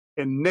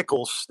and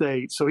Nicholls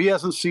State. So he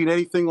hasn't seen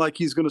anything like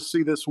he's going to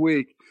see this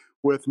week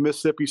with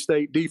Mississippi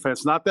State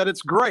defense. Not that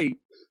it's great,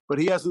 but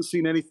he hasn't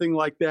seen anything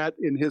like that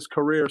in his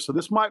career. So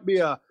this might be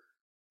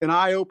an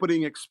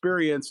eye-opening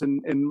experience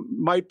and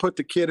might put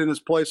the kid in his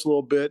place a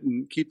little bit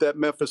and keep that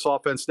Memphis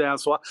offense down.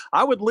 So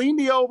I would lean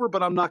the over,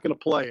 but I'm not going to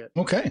play it.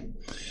 Okay.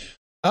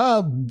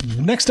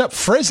 Next up,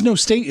 Fresno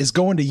State is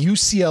going to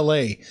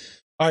UCLA.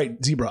 All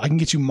right, Zebra, I can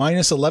get you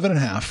minus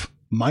 11.5,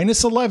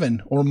 minus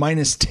 11, or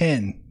minus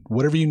 10,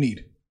 whatever you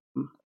need.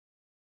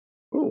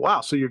 Oh,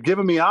 wow. So you're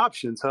giving me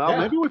options, huh? Yeah.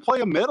 Maybe we play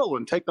a middle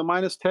and take the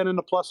minus 10 and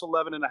the plus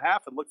 11.5 and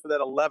look for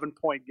that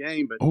 11-point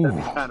game, but that'd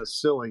be kind of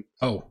silly.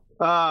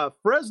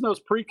 Fresno's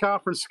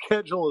pre-conference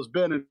schedule has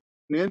been an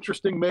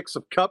interesting mix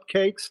of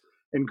cupcakes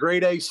and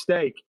grade A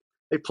steak.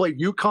 They played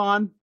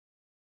UConn,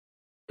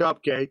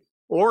 cupcake,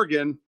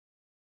 Oregon,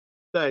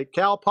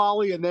 Cal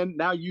Poly, and then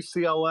now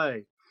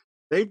UCLA.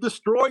 They've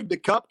destroyed the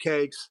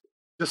cupcakes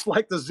just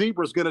like the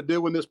Zebra's going to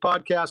do when this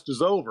podcast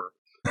is over.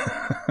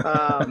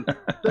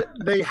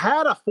 They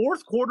had a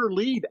fourth quarter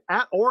lead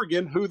at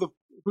Oregon, who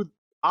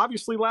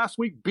obviously last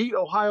week beat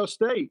Ohio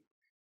State.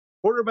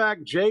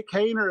 Quarterback Jake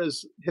Haener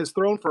has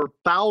thrown for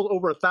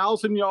over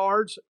 1,000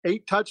 yards,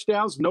 8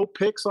 touchdowns, no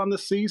picks on the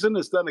season.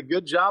 Has done a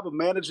good job of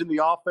managing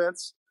the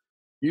offense.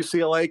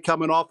 UCLA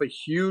coming off a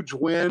huge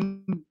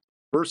win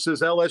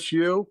versus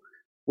LSU.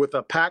 with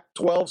a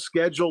Pac-12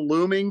 schedule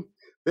looming,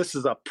 this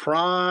is a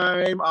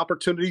prime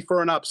opportunity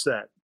for an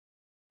upset.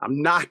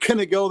 I'm not going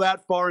to go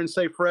that far and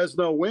say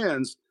Fresno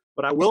wins,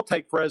 but I will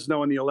take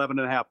Fresno in the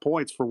 11.5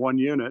 points for 1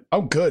 unit.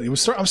 Oh, good. I'm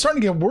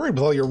starting to get worried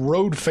with all your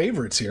road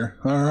favorites here.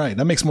 All right,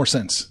 that makes more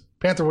sense.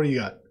 Panther, what do you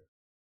got?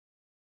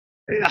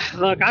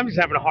 Look, I'm just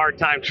having a hard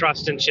time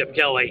trusting Chip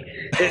Kelly.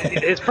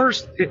 His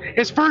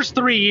first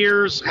 3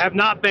 years have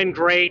not been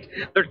great.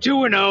 They're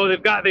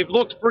 2-0. They've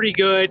looked pretty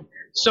good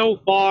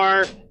so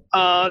far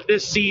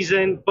this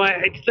season, but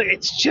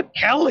it's Chip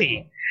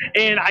Kelly.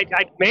 And I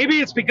maybe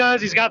it's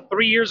because he's got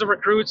 3 years of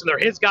recruits and they're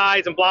his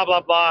guys and blah,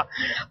 blah, blah.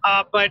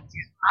 But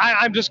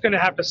I'm just going to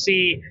have to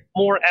see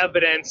more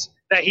evidence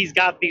that he's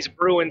got these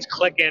Bruins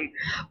clicking.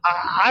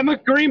 I'm in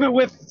agreement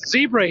with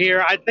Zebra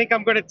here. I think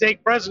I'm going to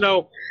take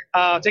Fresno,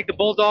 take the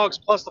Bulldogs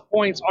plus the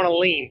points on a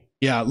lean.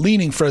 Yeah,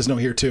 leaning Fresno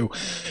here too.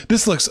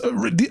 This looks,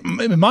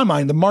 in my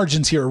mind, the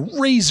margins here are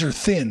razor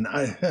thin.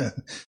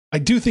 I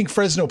do think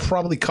Fresno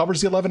probably covers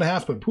the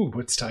 11.5, but pooh,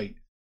 it's tight.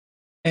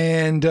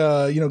 And,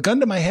 gun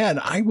to my head,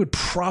 I would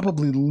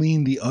probably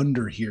lean the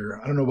under here.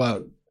 I don't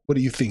know what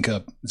do you think,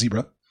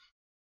 Zebra?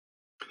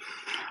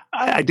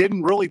 I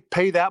didn't really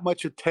pay that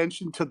much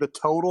attention to the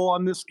total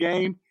on this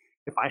game.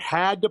 If I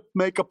had to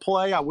make a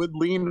play, I would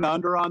lean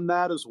under on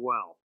that as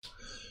well.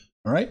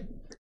 All right.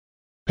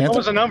 Panther? What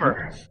was the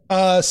number?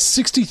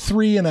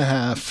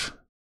 63.5.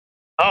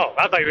 Oh,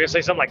 I thought you were going to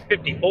say something like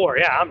 54.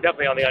 Yeah, I'm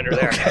definitely on the under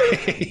there.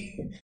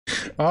 Okay.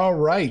 All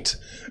right.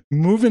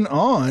 Moving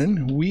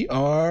on. We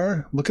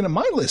are looking at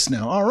my list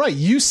now. All right.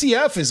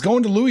 UCF is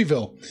going to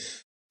Louisville.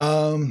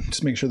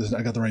 Just make sure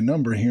I got the right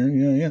number here.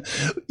 Yeah.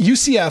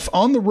 UCF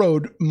on the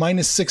road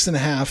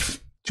 -6.5.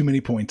 Too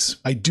many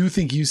points. I do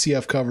think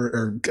UCF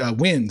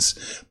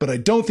wins, but I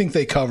don't think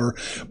they cover.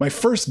 My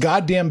first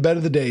goddamn bet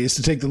of the day is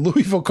to take the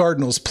Louisville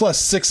Cardinals plus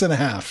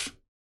 6.5.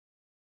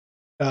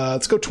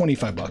 Let's go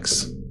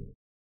 $25.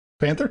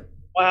 Panther?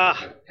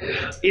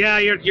 Yeah,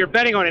 you're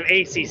betting on an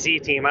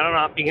ACC team. I don't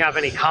know if you have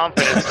any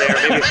confidence there.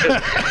 Maybe it's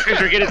just because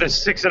you're getting the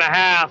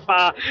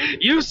 6.5.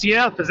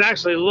 UCF has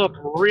actually looked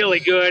really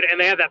good, and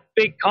they had that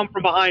big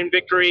come-from-behind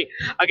victory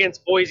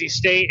against Boise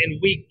State in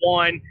Week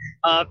 1.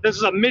 This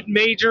is a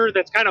mid-major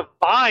that's kind of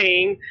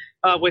vying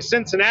with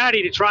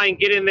Cincinnati to try and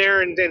get in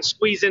there and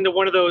squeeze into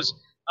one of those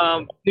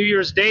New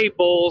Year's Day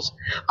bowls.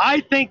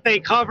 I think they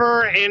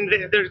cover, and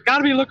they've got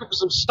to be looking for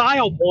some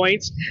style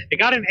points. They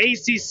got an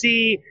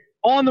ACC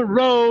on the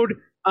road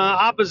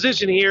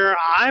opposition here.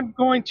 I'm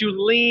going to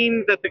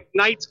lean that the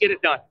Knights get it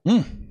done.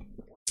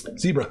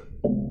 Zebra.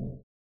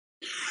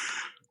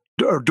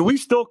 Do we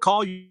still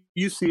call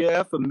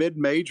UCF a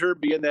mid-major,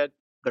 being that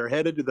they're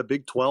headed to the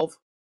Big 12?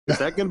 Is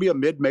that going to be a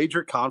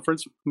mid-major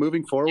conference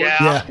moving forward?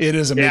 Yeah, it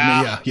is a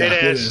mid-major. Yeah,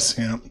 it is.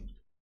 Yeah.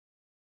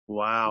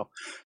 Wow.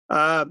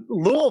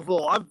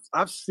 Louisville,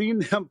 I've seen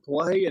them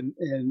play,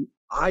 and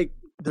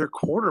their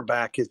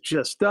quarterback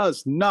just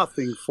does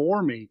nothing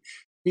for me.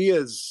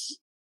 It's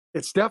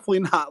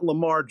definitely not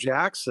Lamar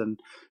Jackson.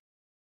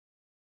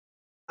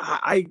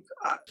 I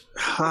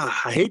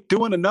hate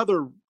doing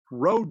another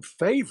road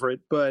favorite,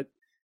 but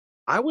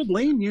I would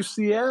lean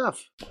UCF.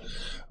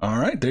 All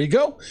right, there you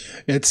go.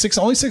 It's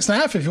only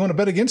 6.5 if you want to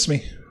bet against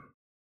me.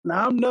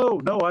 No,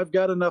 I've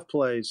got enough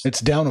plays.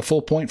 It's down a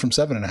full point from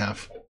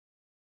 7.5.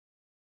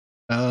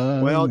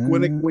 Well,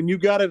 when you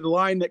got a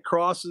line that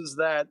crosses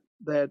that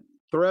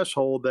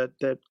threshold,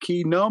 that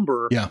key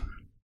number, yeah.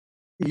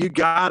 You've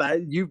got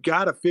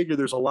to figure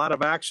there's a lot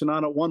of action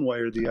on it one way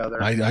or the other.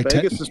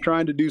 Vegas is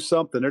trying to do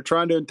something. They're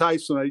trying to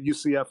entice some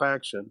UCF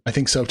action. I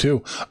think so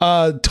too.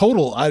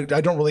 Total, I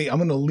don't really. I'm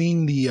going to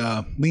lean the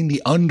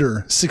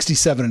under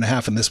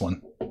 67.5 in this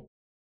one.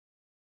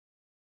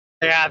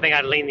 Yeah, I think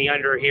I'd lean the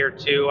under here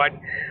too.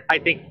 I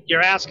think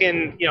you're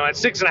asking, at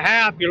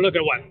 6.5, you're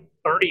looking at what,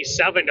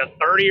 37 to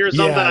 30 or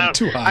something. Yeah,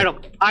 too high.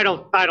 I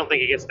don't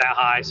think it gets that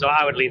high. So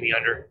I would lean the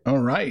under. All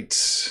right,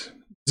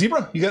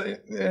 Zebra, you got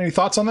any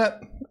thoughts on that?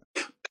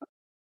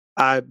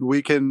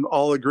 We can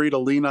all agree to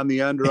lean on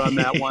the under on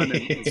that one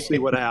and see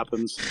what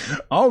happens.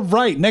 All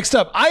right. Next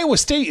up, Iowa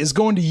State is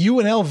going to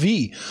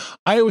UNLV.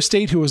 Iowa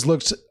State, who has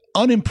looked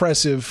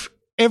unimpressive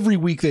every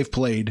week they've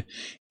played,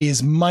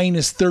 is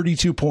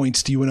 -32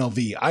 points to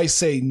UNLV. I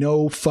say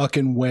no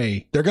fucking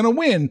way. They're going to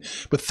win,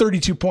 but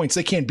 32 points.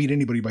 They can't beat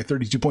anybody by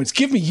 32 points.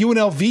 Give me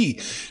UNLV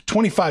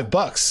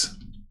 $25.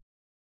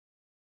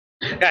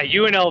 Yeah,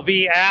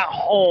 UNLV at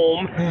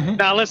home. Mm-hmm.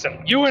 Now,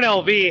 listen,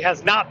 UNLV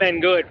has not been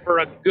good for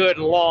a good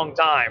long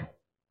time.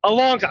 A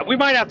long time. We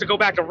might have to go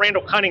back to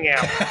Randall Cunningham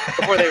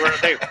before they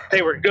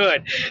were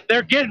good.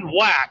 They're getting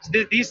whacked.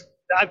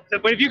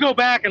 But if you go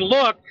back and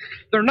look,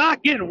 they're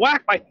not getting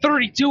whacked by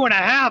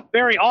 32.5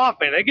 very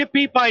often. They get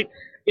beat by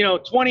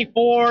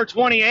 24,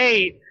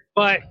 28,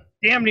 but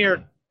damn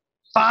near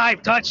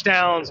 5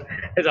 touchdowns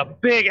is a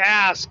big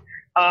ask.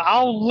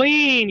 I'll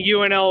lean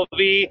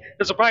UNLV.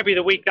 This will probably be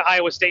the week that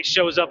Iowa State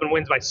shows up and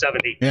wins by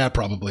 70. Yeah,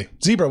 probably.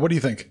 Zebra, what do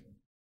you think?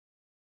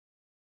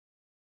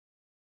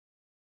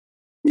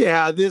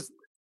 Yeah,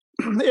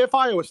 if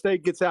Iowa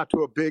State gets out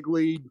to a big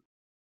lead,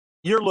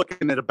 you're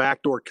looking at a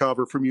backdoor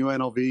cover from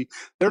UNLV.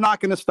 They're not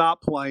going to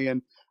stop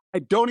playing. I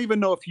don't even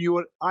know if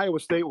Iowa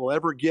State will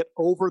ever get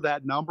over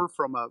that number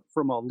from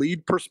a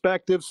lead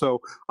perspective.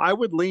 So I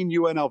would lean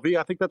UNLV.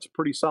 I think that's a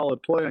pretty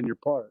solid play on your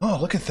part. Oh,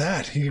 look at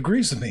that. He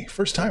agrees with me.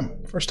 First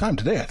time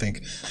today, I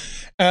think.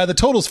 The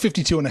total's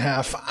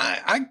 52.5.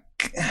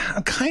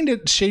 I'm kind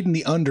of shading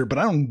the under, but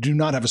I do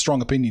not have a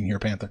strong opinion here,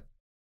 Panther.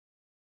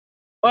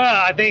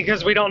 Well, I think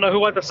because we don't know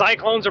what the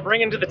Cyclones are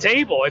bringing to the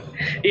table.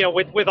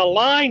 With a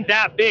line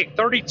that big,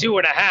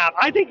 32.5,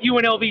 I think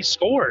UNLV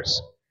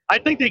scores. I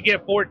think they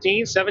get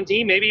 14,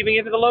 17, maybe even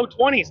into the low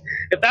 20s.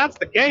 If that's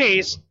the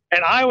case,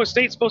 and Iowa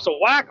State's supposed to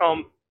whack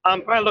them,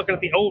 I'm probably looking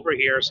at the over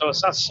here. So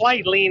it's a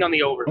slight lean on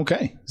the over.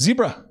 Okay.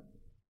 Zebra.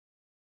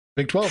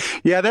 Big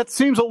 12. Yeah, that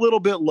seems a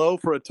little bit low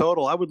for a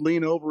total. I would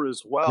lean over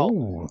as well.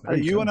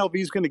 UNLV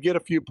is going to get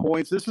a few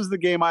points. This is the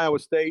game Iowa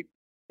State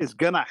is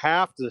going to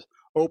have to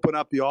open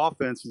up the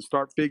offense and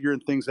start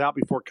figuring things out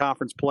before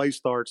conference play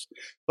starts.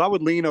 So I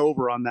would lean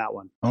over on that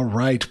one. All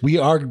right. We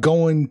are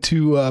going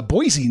to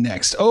Boise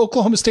next.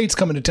 Oklahoma State's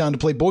coming to town to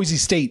play Boise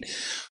State.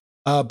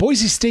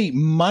 Boise State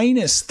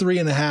minus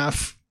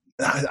 3.5.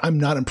 I'm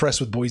not impressed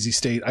with Boise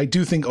State. I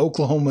do think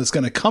Oklahoma is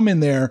going to come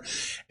in there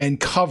and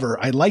cover.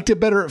 I liked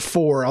it better at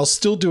 4. I'll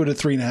still do it at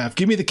 3.5.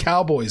 Give me the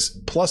Cowboys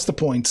plus the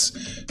points,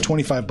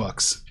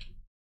 $25.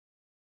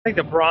 I think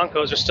the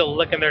Broncos are still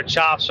licking their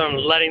chops from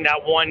letting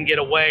that one get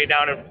away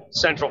down in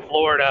Central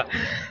Florida.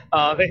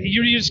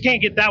 You just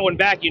can't get that one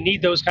back. You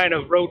need those kind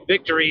of road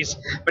victories.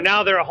 But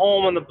now they're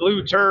home on the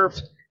blue turf.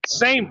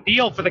 Same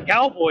deal for the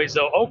Cowboys,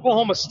 though.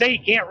 Oklahoma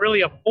State can't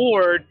really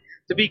afford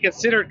to be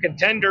considered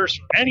contenders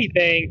for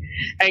anything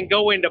and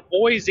go into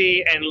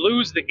Boise and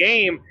lose the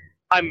game.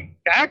 I'm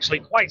actually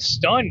quite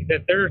stunned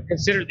that they're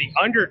considered the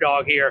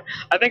underdog here.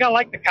 I think I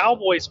like the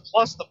Cowboys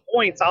plus the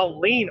points. I'll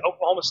lean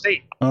Oklahoma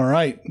State. All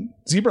right.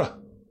 Zebra.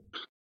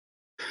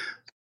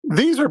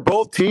 These are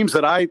both teams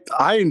that I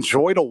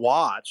enjoy to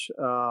watch.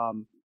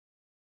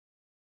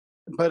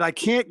 But I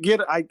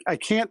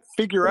can't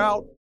figure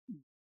out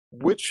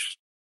what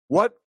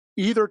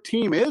either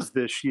team is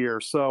this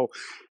year. So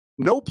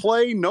no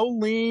play, no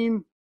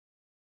lean,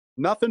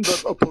 nothing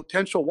but a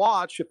potential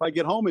watch if I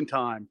get home in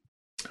time.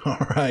 All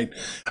right.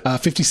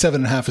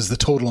 57.5 is the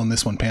total on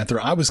this one, Panther.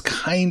 I was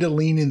kind of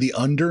leaning the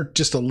under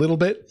just a little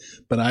bit,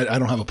 but I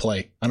don't have a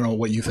play. I don't know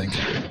what you think.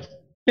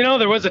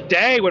 There was a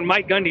day when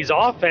Mike Gundy's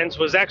offense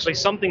was actually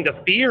something to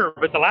fear,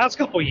 but the last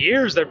couple of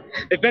years,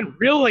 they've been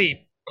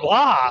really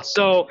blah.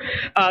 So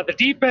the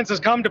defense has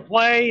come to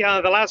play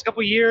the last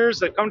couple of years.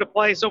 They've come to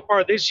play so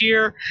far this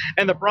year,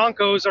 and the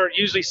Broncos are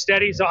usually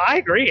steady. So I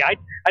agree. I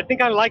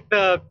think I like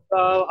the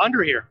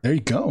under here. There you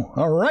go.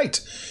 All right.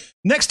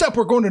 Next up,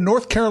 we're going to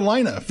North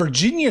Carolina.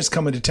 Virginia's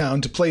coming to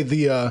town to play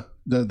the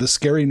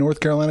scary North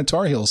Carolina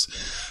Tar Heels.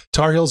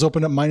 Tar Heels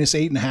opened up minus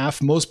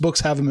 8.5. Most books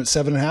have them at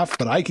 7.5,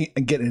 but I can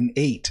get an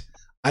 8.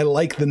 I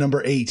like the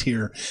number 8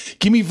 here.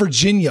 Give me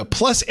Virginia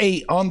plus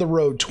 8 on the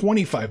road,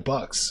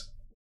 $25.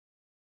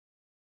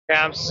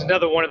 Yeah, it's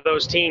another one of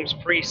those teams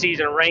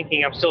preseason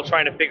ranking. I'm still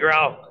trying to figure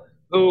out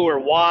who or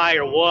why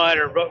or what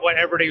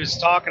everybody was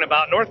talking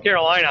about. North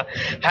Carolina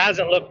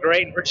hasn't looked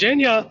great. And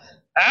Virginia,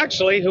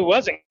 actually, who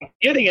wasn't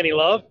getting any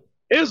love,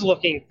 is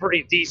looking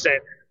pretty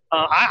decent.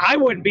 I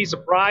wouldn't be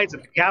surprised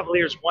if the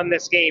Cavaliers won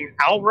this game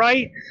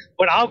outright,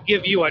 but I'll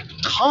give you a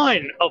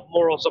ton of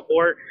moral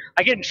support.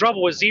 I get in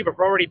trouble with Zebra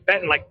for already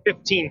betting like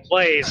 15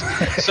 plays,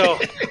 so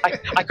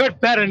I could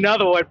bet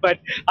another one, but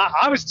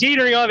I was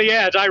teetering on the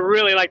edge. I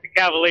really like the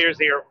Cavaliers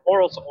here.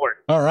 Moral support.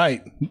 All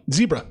right.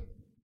 Zebra.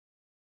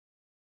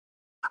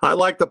 I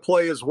like the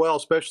play as well,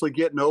 especially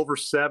getting over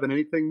 7.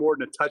 Anything more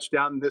than a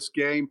touchdown in this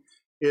game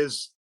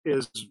is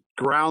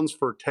grounds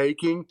for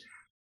taking.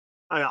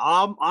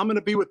 I'm going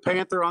to be with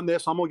Panther on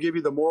this. I'm going to give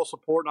you the moral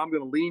support, and I'm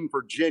going to lean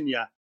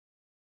Virginia.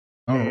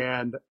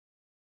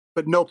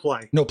 But no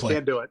play. No play.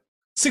 Can't do it.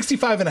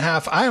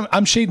 65.5.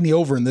 I'm shading the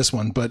over in this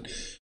one, but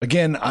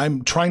again,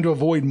 I'm trying to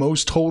avoid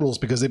most totals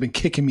because they've been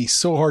kicking me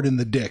so hard in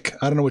the dick.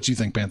 I don't know what you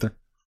think, Panther.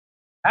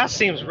 That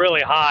seems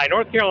really high.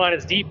 North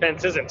Carolina's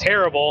defense isn't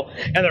terrible,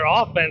 and their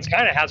offense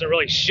kind of hasn't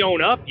really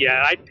shown up yet.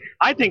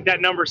 I think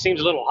that number seems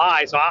a little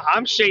high, so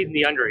I'm shading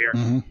the under here.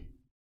 Mm-hmm.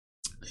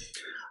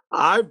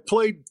 I've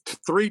played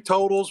 3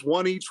 totals,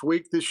 1 each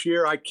week this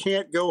year. I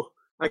can't go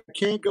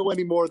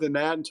any more than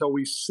that until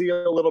we see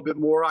a little bit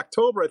more.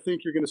 October, I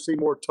think you're going to see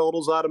more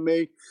totals out of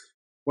me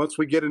once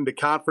we get into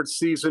conference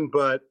season.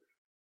 But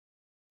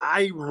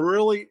I'd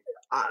lean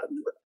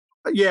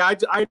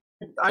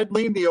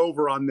the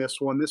over on this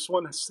one. This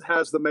one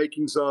has the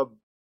makings of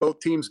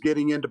both teams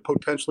getting into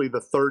potentially the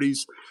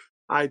 30s.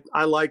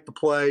 I like the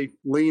play.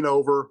 Lean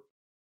over.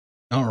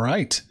 All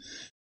right.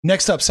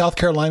 Next up, South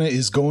Carolina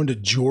is going to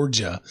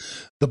Georgia.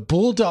 The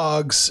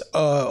Bulldogs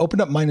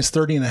opened up minus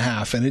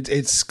 30.5, and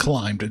it's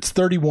climbed. It's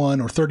 31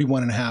 or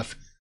 31.5.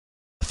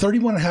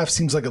 31.5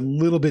 seems like a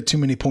little bit too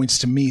many points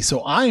to me,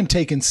 so I am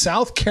taking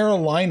South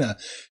Carolina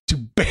to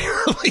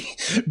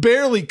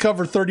barely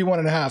cover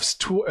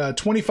 31.5.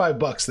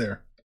 $25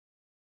 there.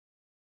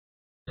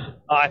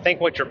 I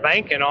think what you're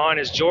banking on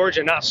is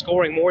Georgia not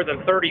scoring more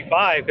than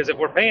 35, because if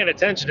we're paying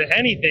attention to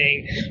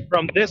anything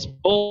from this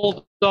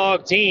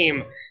Bulldog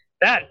team,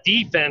 that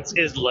defense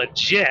is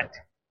legit.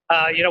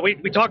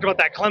 We talked about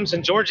that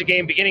Clemson-Georgia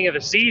game beginning of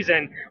the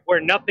season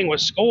where nothing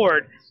was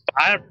scored.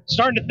 I'm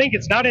starting to think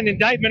it's not an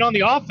indictment on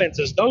the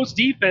offenses. Those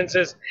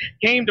defenses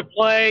came to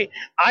play.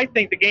 I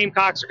think the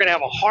Gamecocks are going to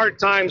have a hard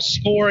time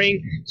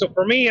scoring. So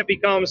for me, it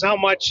becomes how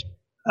much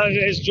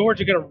is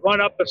Georgia going to run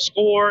up the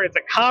score? It's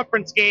a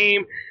conference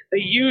game. They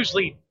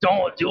usually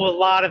don't do a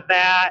lot of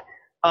that.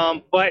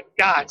 But,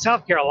 God,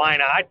 South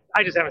Carolina,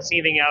 I just haven't seen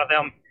anything out of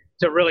them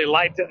to really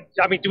like to.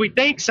 I mean, do we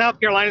think South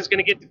Carolina is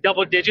going to get to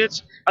double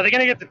digits? Are they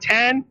going to get to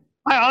 10?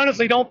 I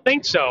honestly don't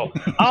think so.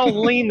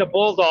 I'll lean the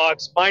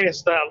Bulldogs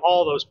minus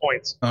all those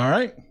points. All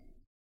right.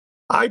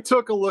 I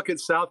took a look at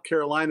South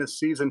Carolina's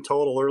season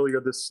total earlier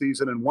this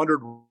season and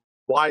wondered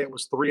why it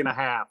was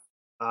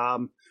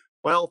 3.5.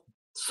 Well,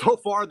 so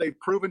far they've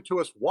proven to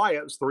us why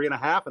it was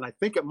 3.5, and I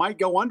think it might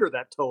go under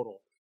that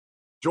total.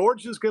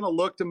 Georgia's going to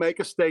look to make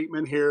a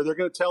statement here. They're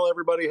going to tell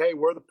everybody, hey,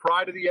 we're the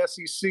pride of the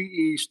SEC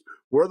East.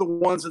 We're the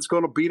ones that's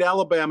going to beat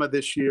Alabama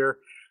this year.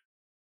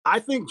 I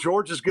think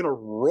Georgia's going to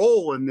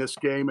roll in this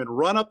game and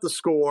run up the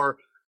score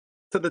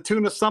to the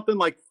tune of something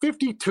like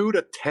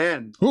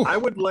 52-10. I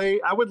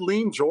would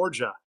lean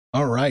Georgia.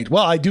 All right.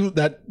 Well, I do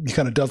that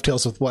kind of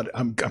dovetails with what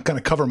I'm kind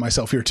of covering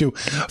myself here too.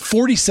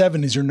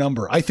 47 is your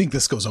number. I think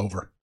this goes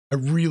over. I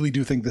really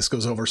do think this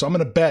goes over. So I'm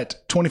going to bet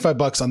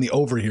 $25 on the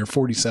over here,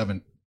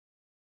 47.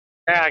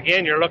 Yeah,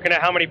 again, you're looking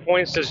at how many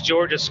points does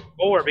Georgia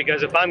score,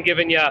 because if I'm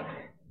giving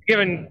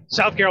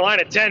South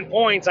Carolina 10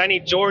 points, I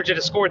need Georgia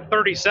to score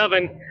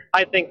 37.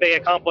 I think they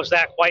accomplish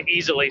that quite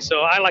easily. So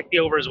I like the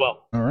over as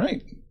well. All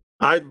right.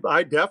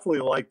 I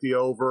definitely like the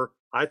over.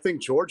 I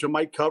think Georgia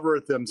might cover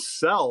it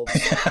themselves.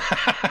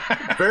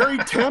 Very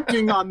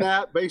tempting on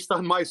that based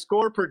on my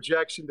score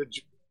projection.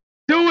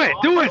 Do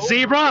it,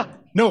 Zebra.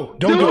 No,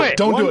 don't do it.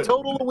 Don't do it.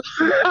 Total a week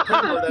in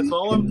September. That's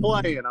all I'm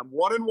playing. I'm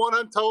 1-1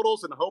 on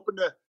totals and hoping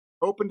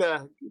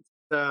to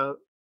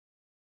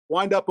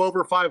wind up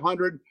over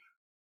 500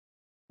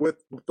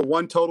 with the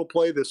one total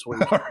play this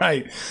week. All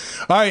right.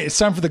 It's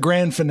time for the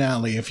grand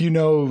finale. If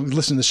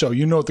listen to the show,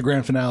 you know what the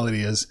grand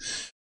finale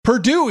is.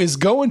 Purdue is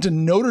going to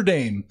Notre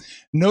Dame.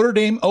 Notre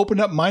Dame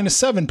opened up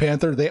 -7,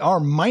 Panther. They are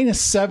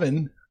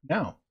 -7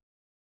 now.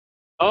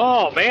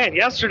 Oh, man.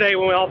 Yesterday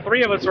when all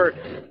three of us were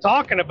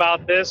talking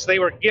about this, they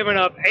were giving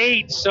up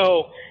 8.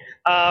 So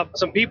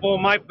some people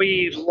might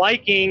be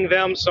liking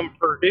them some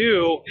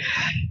Purdue.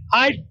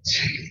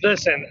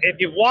 Listen, if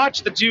you've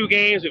watched the 2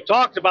 games, we've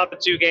talked about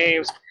the 2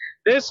 games,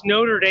 this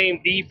Notre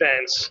Dame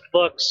defense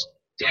looks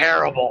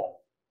terrible.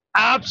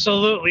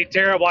 Absolutely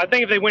terrible. I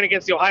think if they win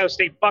against the Ohio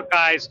State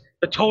Buckeyes,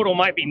 the total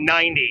might be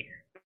 90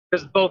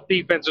 because both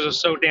defenses are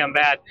so damn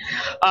bad.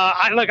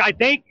 I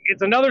think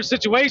it's another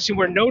situation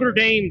where Notre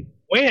Dame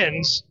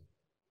wins,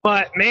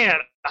 but, man,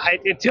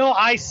 until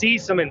I see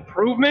some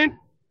improvement,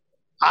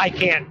 I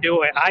can't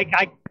do it.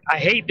 I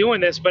hate doing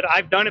this, but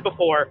I've done it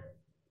before.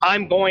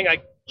 I'm going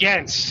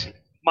against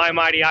my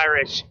Mighty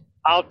Irish.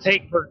 I'll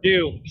take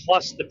Purdue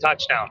plus the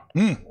touchdown.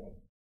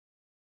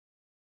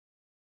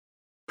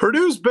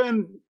 Purdue's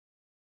been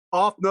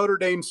off Notre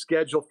Dame's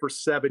schedule for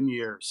 7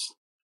 years.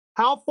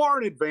 How far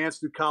in advance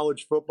do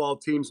college football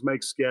teams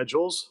make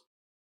schedules?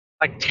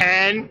 Like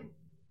 10.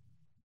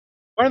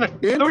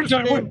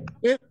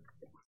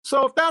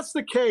 So if that's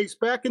the case,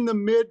 back in the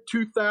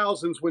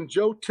mid-2000s when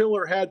Joe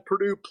Tiller had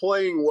Purdue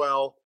playing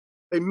well,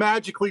 they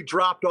magically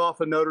dropped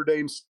off of Notre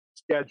Dame's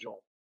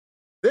schedule.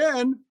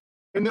 Then,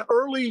 in the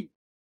early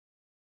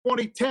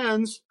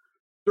 2010s,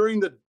 during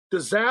the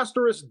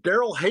disastrous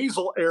Darrell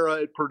Hazel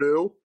era at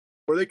Purdue,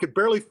 where they could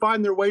barely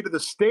find their way to the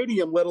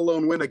stadium, let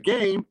alone win a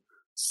game,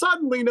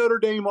 suddenly Notre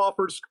Dame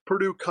offers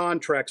Purdue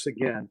contracts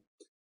again.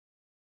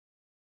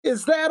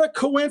 Is that a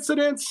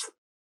coincidence?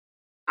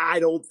 I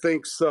don't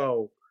think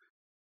so.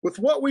 With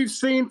what we've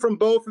seen from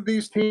both of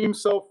these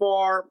teams so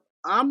far,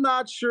 I'm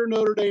not sure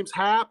Notre Dame's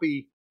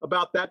happy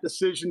about that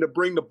decision to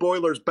bring the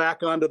Boilers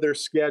back onto their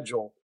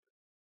schedule.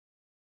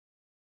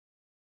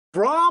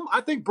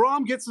 I think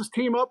Braum gets his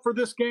team up for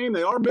this game.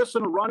 They are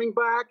missing a running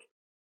back,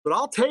 but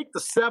I'll take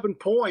the 7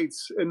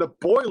 points in the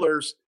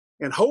Boilers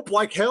and hope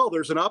like hell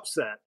there's an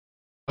upset.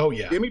 Oh,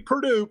 yeah. Give me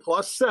Purdue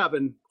plus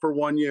 7 for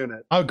 1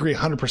 unit. I agree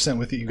 100%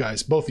 with you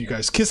guys. Both of you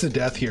guys. Kiss of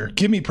death here.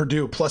 Give me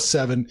Purdue plus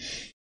 7.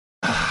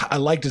 I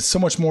liked it so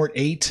much more at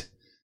 8.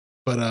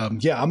 But, I'm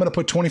going to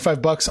put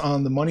 $25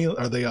 on the money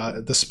or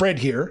the spread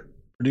here.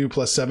 Purdue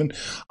plus 7.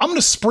 I'm going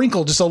to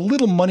sprinkle just a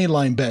little money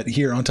line bet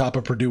here on top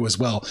of Purdue as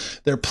well.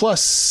 They're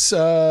plus,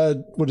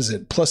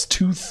 plus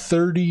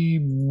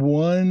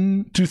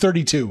 231,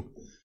 232.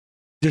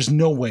 There's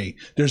no way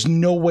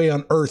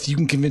on earth you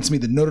can convince me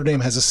that Notre Dame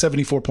has a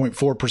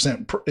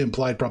 74.4%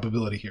 implied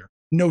probability here.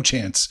 No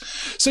chance.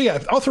 So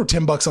yeah, I'll throw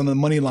 $10 on the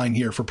money line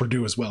here for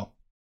Purdue as well.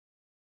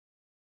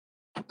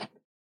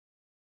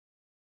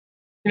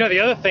 The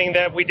other thing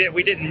that we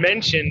didn't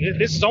mention,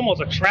 this is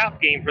almost a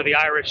trap game for the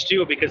Irish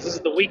too, because this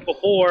is the week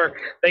before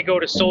they go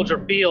to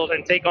Soldier Field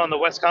and take on the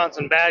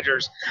Wisconsin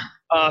Badgers.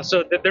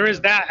 So that there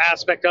is that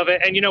aspect of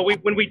it. And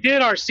when we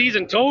did our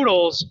season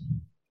totals,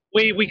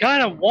 we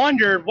kind of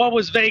wondered what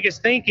was Vegas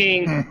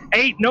thinking.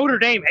 Notre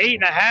Dame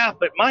 8.5,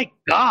 but my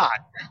God,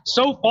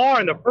 so far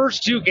in the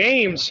first two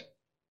games,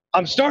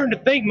 I'm starting to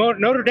think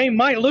Notre Dame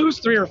might lose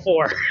 3 or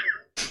 4.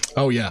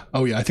 Oh yeah,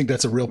 I think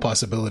that's a real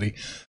possibility.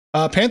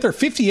 Panther,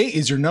 58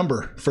 is your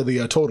number for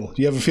the total.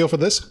 Do you have a feel for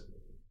this?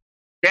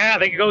 Yeah, I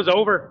think it goes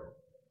over.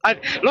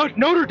 Look,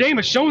 Notre Dame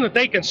has shown that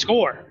they can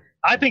score.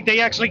 I think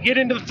they actually get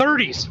into the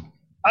 30s.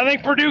 I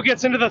think Purdue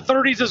gets into the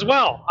 30s as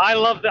well. I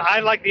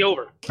like the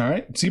over. All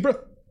right, Zebra?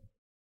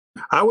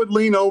 I would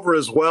lean over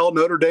as well.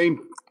 Notre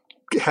Dame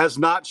has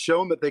not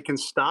shown that they can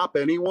stop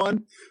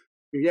anyone.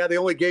 Yeah, they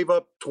only gave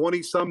up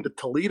 20-some to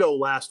Toledo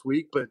last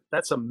week, but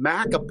that's a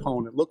MAC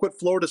opponent. Look what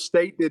Florida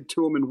State did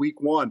to them in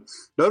week 1.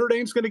 Notre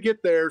Dame's going to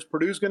get theirs.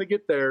 Purdue's going to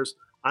get theirs.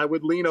 I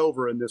would lean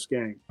over in this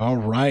game. All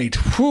right.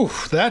 Whew,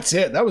 that's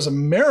it. That was a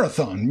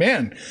marathon,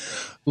 man.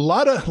 A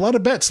lot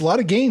of bets, a lot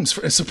of games.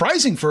 It's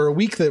surprising for a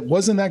week that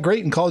wasn't that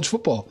great in college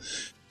football.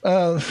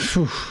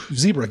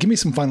 Zebra, give me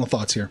some final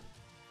thoughts here.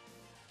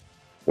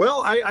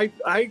 Well,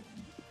 I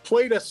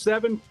played a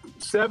seven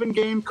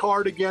game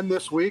card again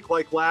this week,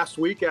 like last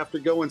week. After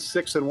going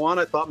 6-1,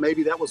 I thought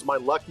maybe that was my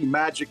lucky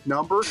magic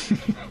number.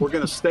 We're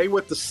going to stay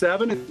with the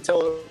 7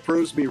 until it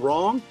proves me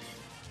wrong.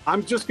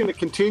 I'm just going to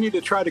continue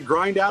to try to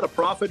grind out a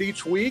profit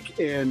each week,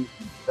 and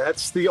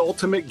that's the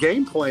ultimate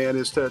game plan,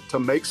 is to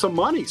make some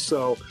money.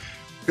 So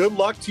good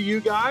luck to you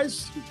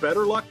guys.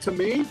 Better luck to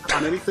me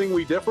on anything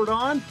we differed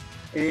on,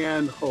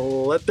 and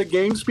let the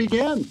games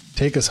begin.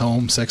 Take us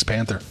home, Sex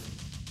Panther.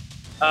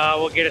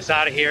 We'll get us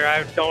out of here.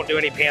 I don't do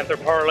any Panther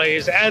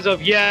parlays as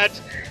of yet.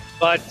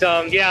 But,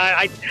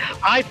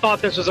 I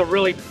thought this was a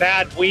really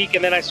bad week,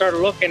 and then I started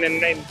looking,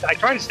 and I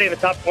tried to stay in the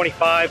top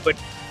 25,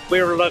 but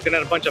we were looking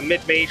at a bunch of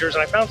mid-majors,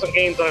 and I found some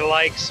games that I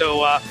like.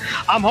 So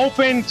I'm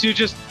hoping to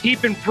just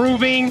keep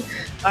improving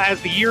as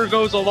the year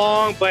goes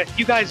along. But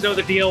you guys know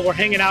the deal. We're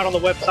hanging out on the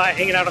website,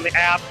 hanging out on the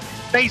app,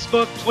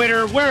 Facebook,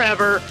 Twitter,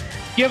 wherever.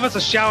 Give us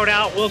a shout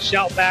out. We'll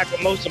shout back.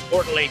 But most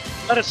importantly,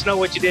 let us know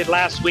what you did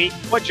last week,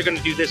 what you're going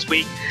to do this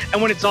week.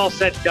 And when it's all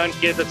said and done,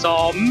 kids, it's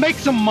all make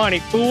some money,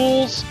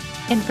 fools.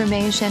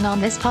 Information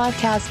on this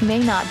podcast may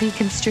not be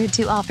construed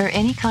to offer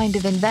any kind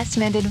of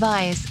investment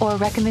advice or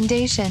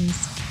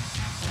recommendations.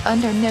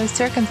 Under no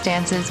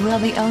circumstances will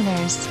the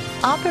owners,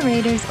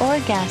 operators, or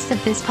guests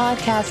of this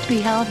podcast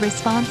be held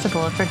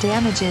responsible for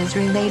damages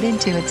related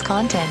to its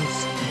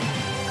contents.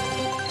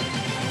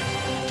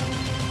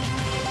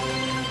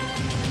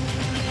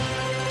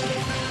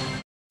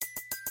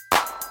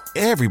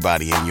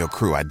 Everybody in your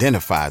crew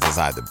identifies as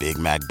either Big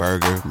Mac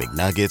Burger,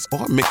 McNuggets,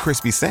 or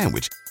McCrispy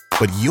Sandwich.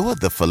 But you're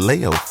the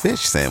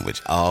Filet-O-Fish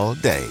Sandwich all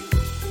day.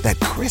 That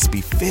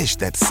crispy fish,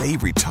 that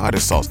savory tartar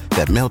sauce,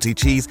 that melty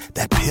cheese,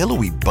 that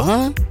pillowy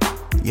bun.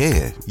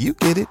 Yeah, you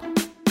get it.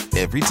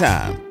 Every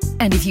time.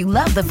 And if you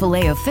love the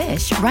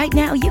Filet-O-Fish, right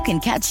now you can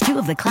catch 2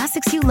 of the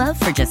classics you love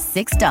for just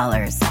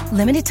 $6.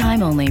 Limited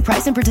time only.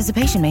 Price and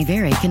participation may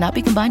vary. Cannot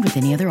be combined with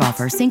any other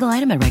offer. Single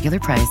item at regular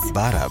price.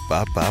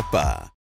 Ba-da-ba-ba-ba.